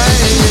the fight.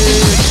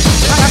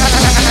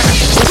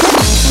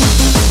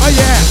 Oh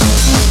yeah.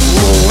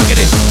 Whoa, look at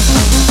it.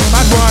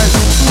 Bad boy.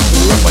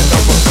 Rub my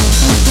number.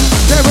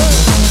 Kevin.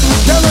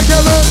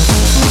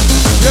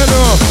 You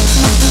know.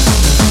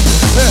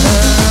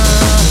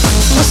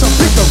 That's a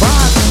big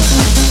vibe.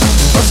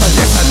 That's a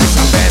yes, and it's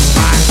a best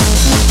vibe.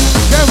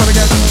 Kevin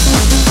again.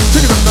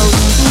 Check it up now.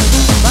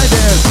 Right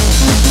there.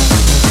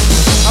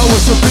 I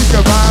was a big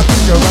vibe.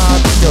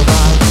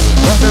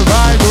 What the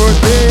vibe would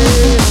be.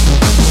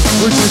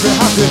 Would you be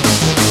happy?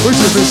 Would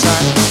you be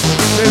sad?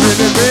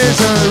 Living in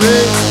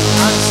misery.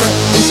 Answer,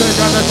 he said,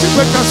 gonna chip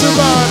across the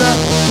border.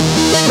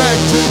 Back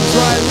to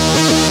drive.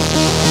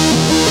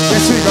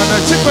 Yes, we gonna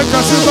chip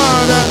across the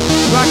border.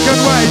 Black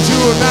and white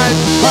unite.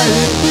 Hey,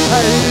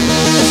 hey,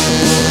 hey,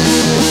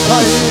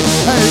 hey,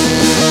 hey,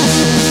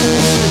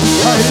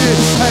 hey,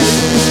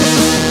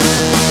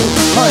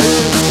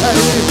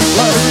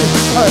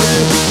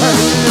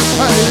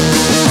 hey.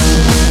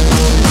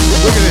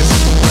 Look at this.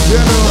 You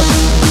know,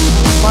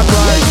 my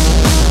drive.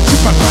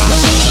 Chip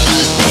across.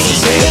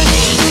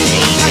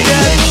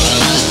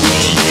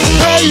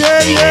 Hey,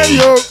 yeah,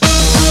 yo.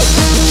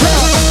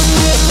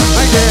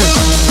 Again.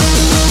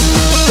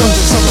 Don't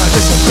do something like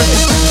this, okay?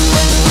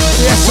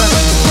 Yes, sir.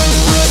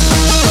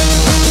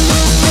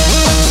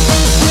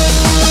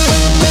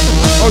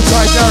 Hold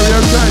tight, Gary,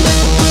 okay?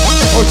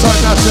 Hold tight,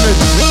 Natalie.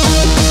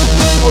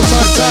 Hold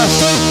tight, Tash.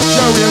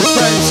 Joey and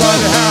Faye inside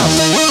the house.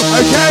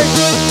 Okay?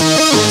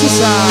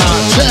 Just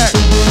check.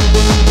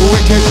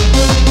 Wicked.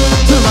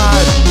 To the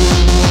mind.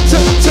 To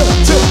the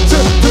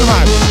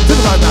mind. To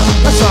the mind now.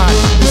 That's right.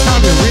 It's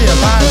time to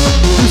realize.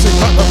 Music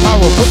got the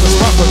power, put the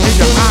sparkle in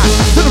your eyes.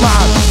 To the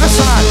mind. That's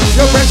right.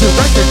 Your friends will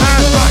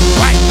recognize. Black,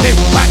 white,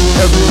 left, right.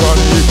 Everyone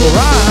equal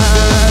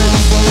right.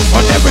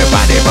 On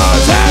everybody but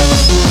that.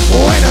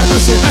 When I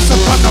listen, that's a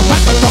fun of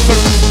back and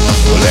talking.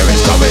 The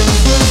lyrics coming.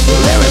 The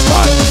lyrics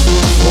fun.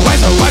 Why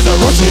the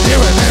rushing here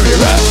and every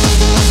rest?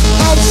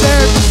 I'm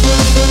sad.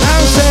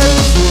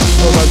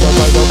 Oh my God.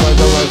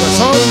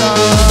 So now.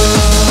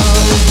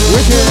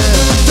 Wicked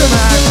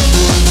tonight.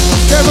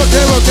 Give up.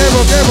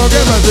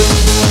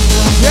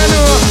 You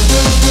know,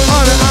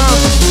 on the arm.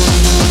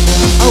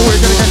 Oh, we're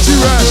gonna get you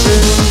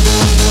rushing.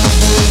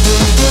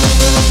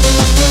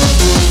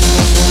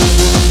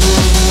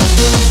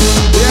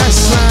 Yes,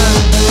 man.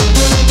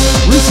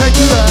 We take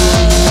you there.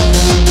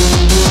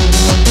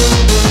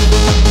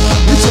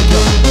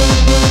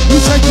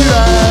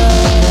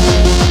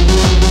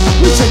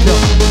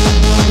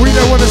 We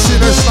don't want to see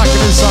no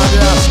slacking inside the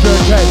house,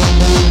 okay?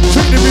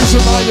 Treat the music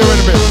like your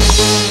enemy.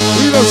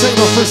 We don't take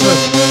no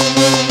prisoners.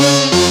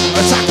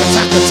 Attack.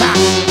 Attack the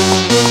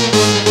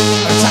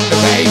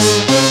bass.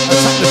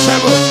 Attack the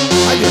treble.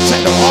 And you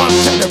check the horn,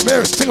 check the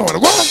mirrors, take on the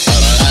wall.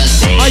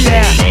 Oh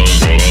yeah.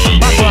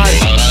 Back right.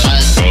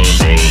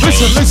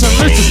 Listen,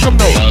 come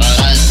now.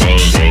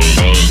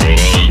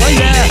 Oh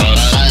yeah.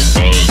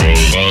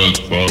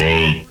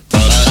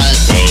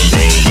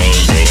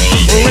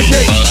 Oh,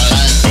 wicked.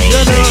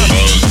 You know.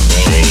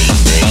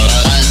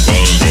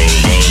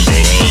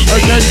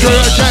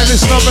 Okay,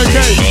 listen up,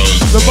 okay.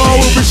 The bar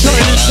will be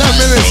shutting in 10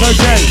 minutes,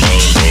 okay.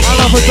 I'll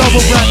have a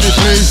double brandy,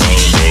 please.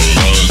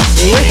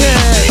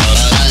 Wicked.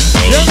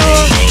 You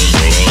know.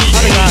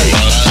 How the guy?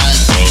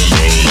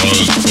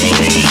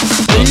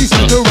 These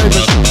little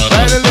ravers,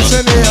 better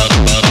listen here.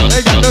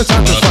 They got no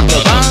time to fuck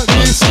about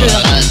this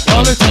here.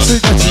 Politics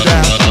will get you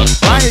down,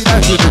 right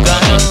down to the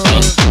ground.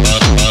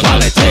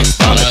 Politics,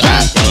 who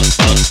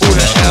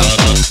the hell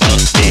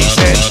needs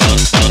it?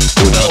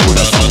 Who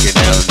the fucking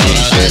hell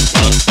needs it?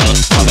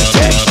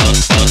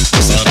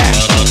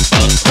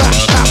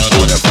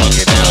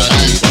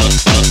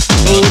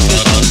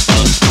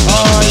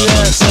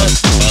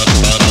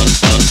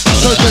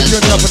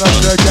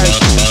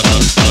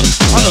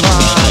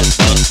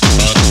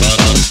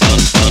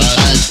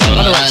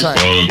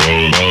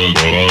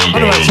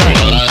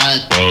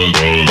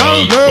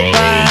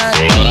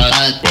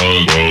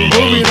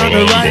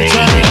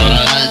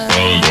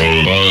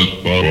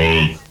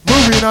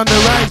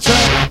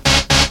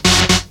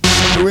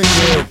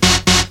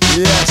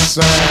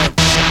 Yes,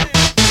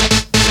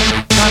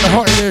 kind of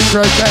hot in here,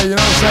 Craig, you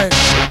know what I'm saying?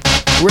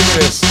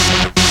 Witness.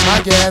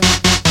 Again.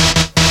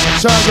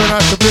 Shout out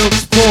to Bill,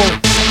 Paul,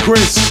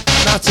 Chris,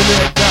 Natalie,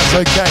 that's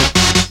okay.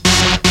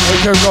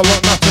 Okay, we've got a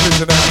lot of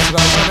Natalie's in the house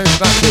tonight. My name's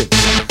Natalie.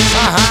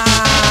 Aha!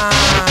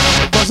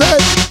 What's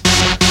it?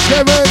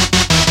 Kevin!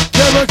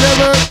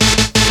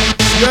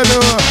 You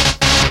know.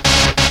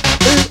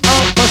 Eat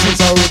up, busting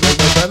so like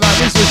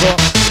this is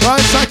what.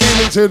 Once I came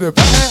into the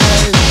place.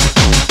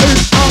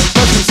 Eat up,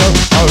 busting so.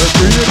 I'll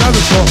do you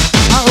another spot.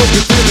 I hope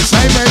you feel the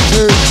same way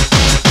too.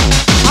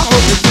 I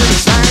hope you feel the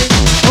same.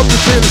 Hope you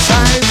feel the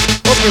same.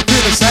 Hope you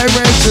feel the same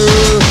way too.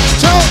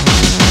 Jump!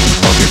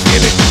 Hope you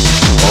feel it.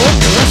 I hope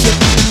you rush it.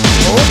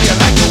 I hope you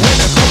like it when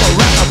it come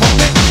around the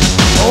moment.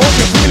 I hope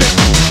you feel it.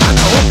 And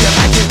I hope you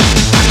like it.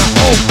 And I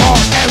hope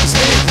all MC,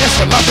 yes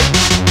I love it.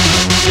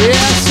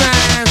 Yes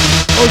man.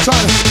 Also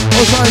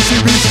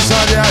CB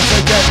Society out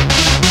again.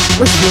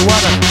 Wish you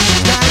wanna,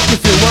 skank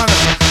if you wanna.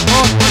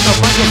 On the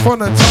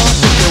microphone and talk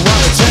if you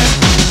wanna chat.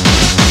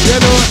 You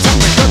know what time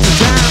we got to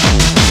jam.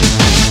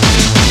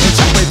 It's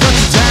time we got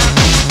to jam.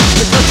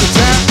 We got to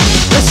jam.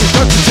 Yes we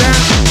got to jam.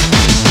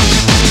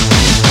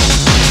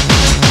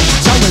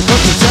 Time we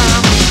got to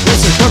jam.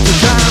 Yes we got to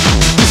jam.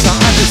 This I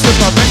just slip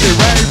up make it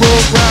rainbow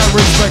round.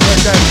 Respect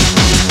again.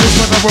 This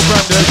one number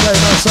brand new, okay,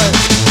 now say.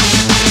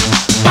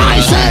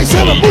 I say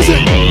to the music.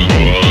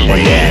 Oh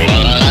yeah.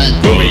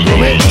 Groove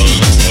it.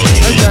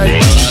 Okay.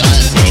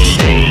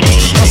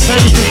 I'll say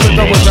everything for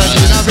double brand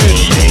new, you know what I mean?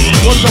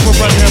 One double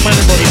brand new,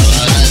 anybody.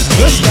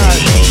 This guy.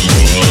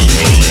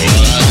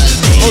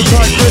 Hold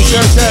tight, Chris,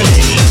 okay.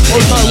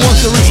 Hold tight,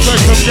 what's the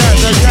respect from guys,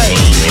 okay.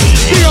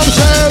 Big up,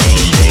 Sam.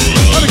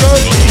 Let it go.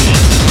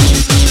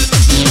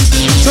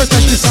 So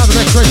take this out of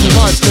X-Rated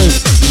vibes, dude.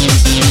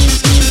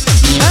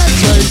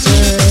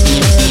 X-Rated.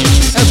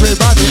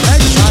 Everybody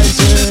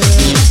excited.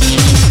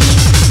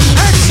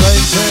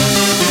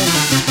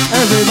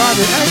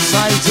 Everybody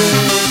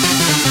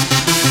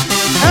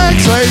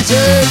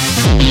excited.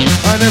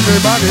 And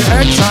everybody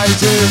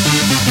excited.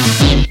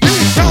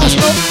 Big cast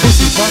up,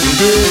 pussy funny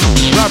big.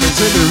 Rabbit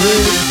in the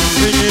ring,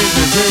 singing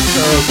the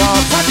jingle ball.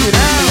 Fuck it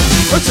out.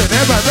 What's your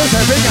name? There's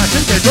a big, I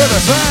think they're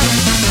gonna sound.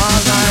 All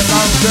night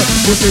long, the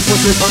pussy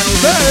funny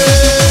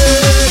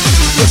big.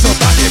 With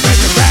somebody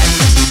bring it back.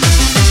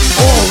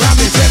 Oh,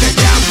 rabbits in the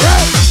camera.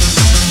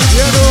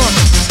 You know,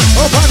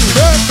 oh, funny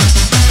big.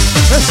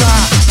 That's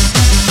right.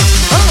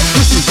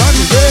 Pussy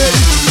funny big,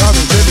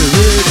 rabbit in the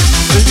ring,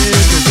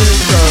 singing the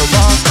jingle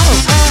ball.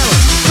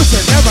 Pussy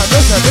never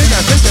does a thing, I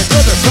think they're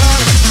gonna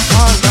sound.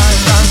 All night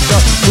long, the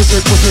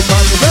pussy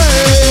funny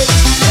big.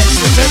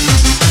 Excellent.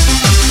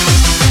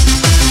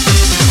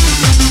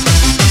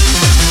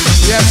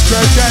 Yes,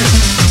 okay.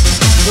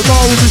 The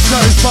ball will be shut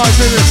in 5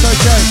 minutes,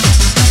 okay.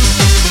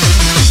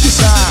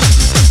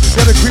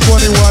 Get a quick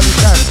one in while you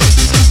can.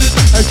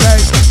 Okay.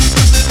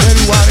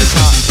 Anyone is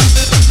hot.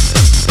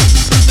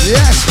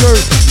 Yes,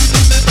 good.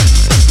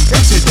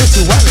 This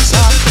is while it's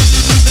hot.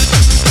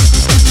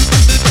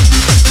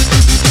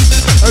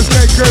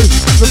 Okay, good.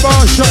 The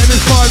bar's shot in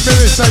 5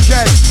 minutes,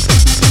 okay.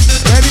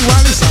 Ready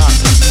while it's hot.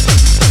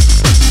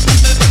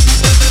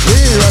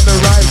 We're on the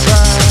right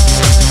track.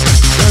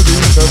 There'll be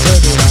no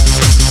turning back.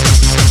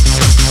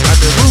 And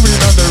we're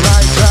moving on the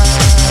right track.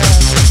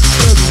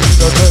 There'll be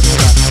no turning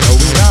back. No,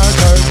 we now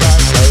turn back.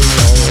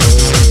 No.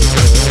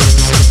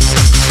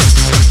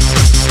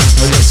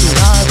 Oh, yes, we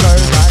now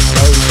turn back.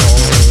 No.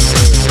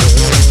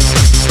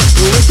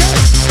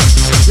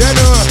 Yeah,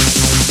 no.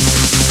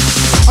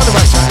 On the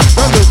right track,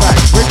 don't look back.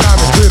 We're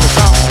climbing to the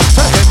top.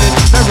 Turning,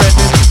 never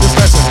ending. This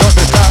person don't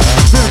miss out.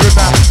 Feel good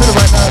now, to the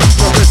right now.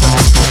 No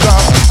business. Drop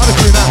on the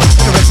queue now.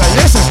 In the race,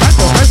 yes, it's back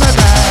to present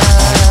now.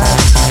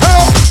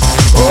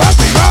 Oh, up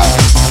we go.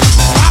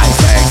 5,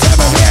 6,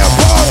 7, yeah,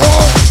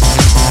 4.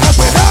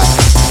 Up and up.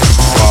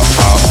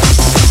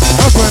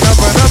 Up and up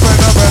and up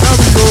and up and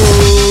up we go.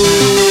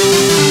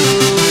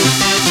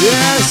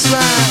 Yes,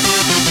 man.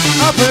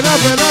 Up and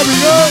up and up we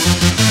go.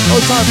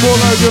 Outside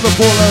Paulo, do the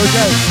Paulo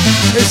again.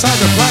 Inside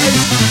the place.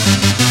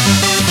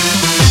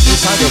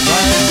 Inside the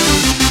place.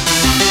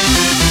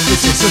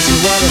 This is Sissy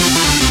Water.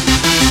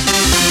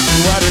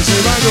 Water, say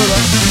my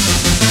daughter.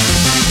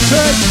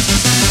 Check.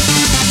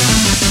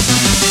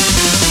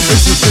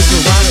 This is Sissy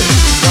Water.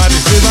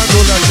 Water, say my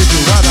daughter. Sissy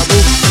Water,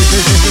 move.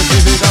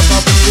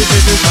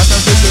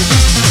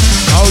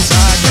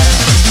 Outside, yeah.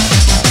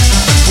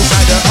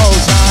 Inside the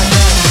outside,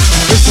 yeah.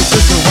 This is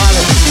Sissy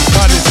Water.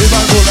 Water, say my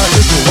daughter.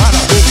 Sissy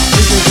Water, move.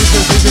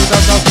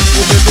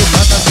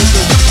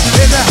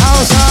 In the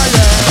house, I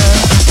am.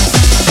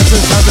 This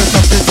is how there's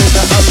something in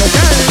the house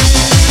again.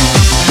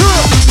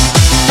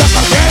 Back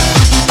again.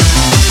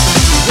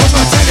 One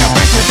more time, you're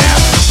breaking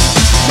down.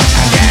 Back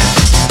again.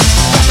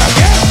 Back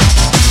again.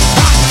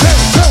 1,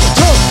 2,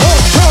 2,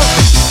 2,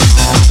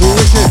 2.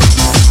 Wicked.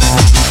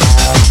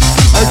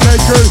 Okay,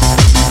 good.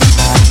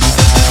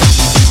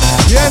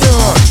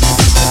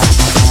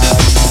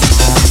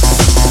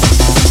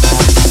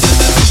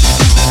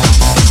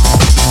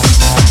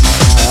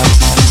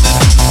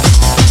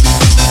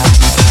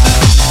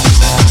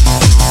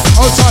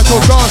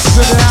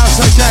 in the house,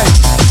 okay?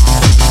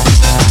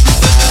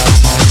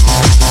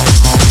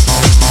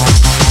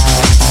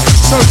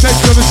 So take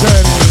you on the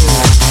journey.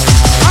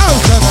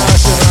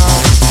 International.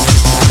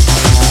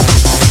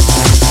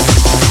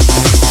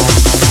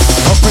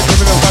 I'll bring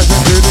him in a buzz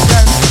and do it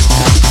again.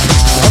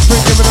 I'll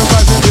bring him in a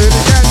buzz and do it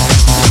again.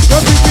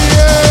 Don't pick me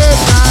up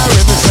now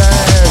in the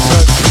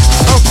session.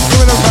 I'll bring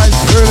him in a buzz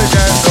and do it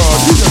again. Oh,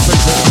 you just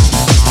fix it.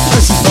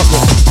 Let's see,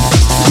 fucker.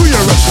 Who you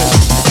rushing?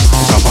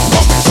 Someone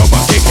bumping,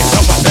 someone kicking,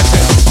 someone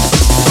dancing.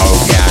 Oh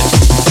yeah,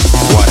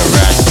 what a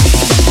rush.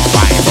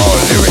 Fireball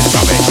lyrics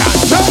from a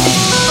cancer.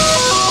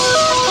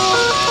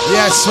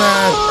 Yes,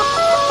 man.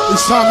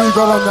 It's time you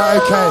got on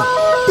that, okay?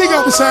 Big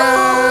up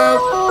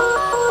yourself.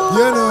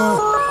 You know,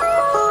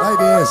 like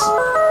this.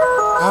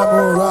 I'm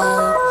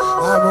alright,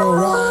 I'm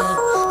alright,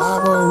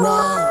 I'm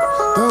alright.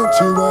 Don't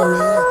you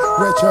worry,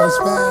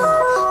 retrospect.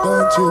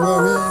 Don't you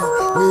worry,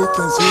 we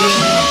can see it.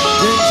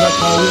 Things are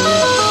going.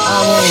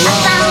 I'm alright. I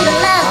found the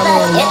love,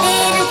 but it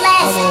didn't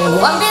last.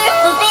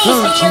 Wonderful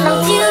things belong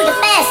to the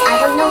best. I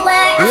don't know where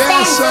I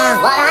Yes, stand,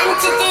 sir. what I'm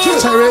to do.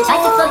 Just hear it. Try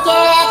to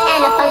forget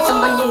and I find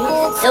someone new.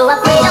 So I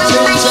pray on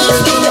my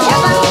knees to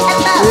heaven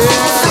above.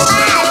 Yes. So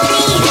I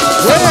plead.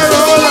 We're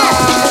all right.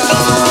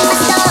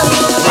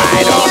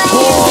 Right on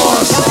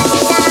course.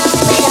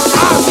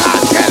 I'm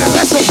not getting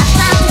listen. I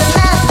found the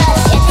love, but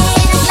it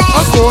didn't last.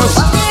 Of course.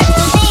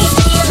 Wonderful things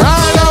belong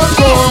Right on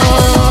course.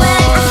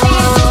 where I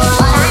stand,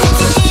 what I'm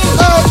to do.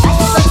 Oh. Try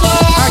to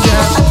forget and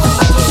Again. I find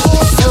someone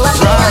new. So I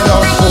pray Right on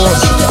on my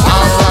course. knees to I'm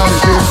heaven proud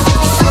of you. above.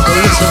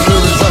 Listen to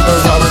the song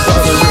of Robert on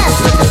the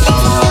rhythm.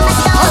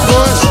 Of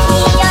course.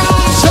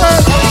 Sir.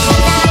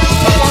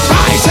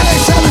 5,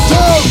 6, 7,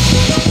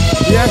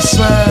 2. Yes,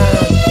 man.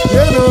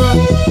 You know.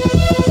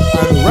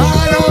 And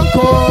right on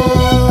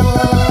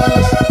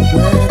course.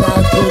 When I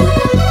did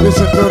it.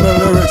 Listen to the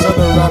lyrics on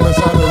the Roberts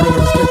on the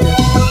rhythm sticking.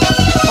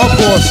 Of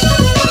course.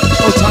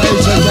 Oh, tight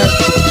again.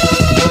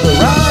 And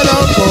right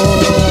on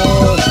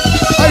course.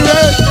 Are you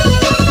ready?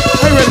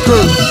 Are you ready,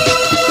 crew?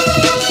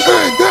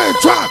 And then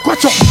try.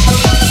 Watch out.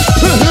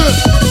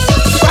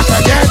 Back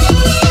again.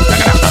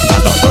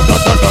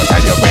 Don't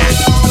tell you when.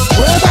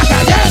 We're back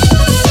again.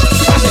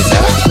 Pass it,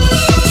 sir.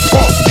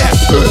 4, yes,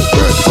 good,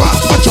 try,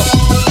 watch out.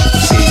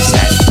 She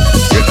said,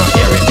 you're not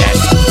hearing that.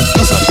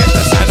 Just get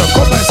the sign of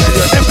come and say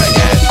your name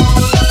again.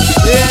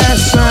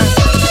 Yes, man.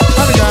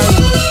 How the guy?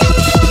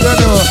 You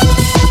know,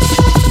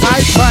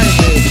 I find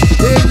it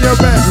in your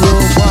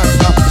bedroom one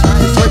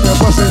night when your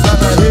boss is on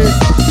the hit.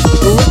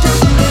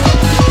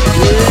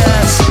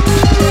 Yes.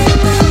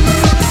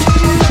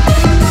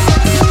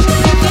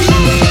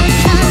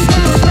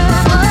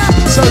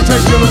 So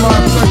take your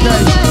alarms,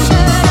 okay?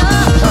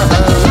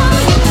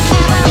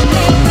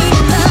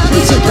 We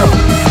take them.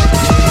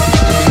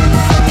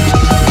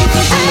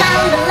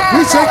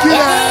 We take you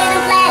there.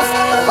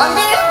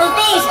 Wonderful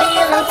things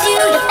belong to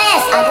the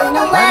best. I don't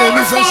know My where name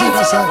I is Jesse stand,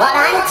 Nasser. what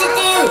I'm to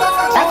do.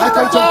 Try I to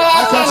come to forget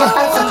and I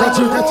find get someone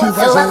you, new. get you, So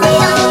I pray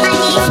on my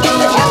knees to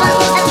heaven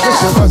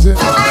Listen, above. was it?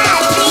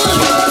 I plead,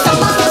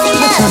 someone to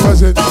Listen, love.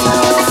 was it?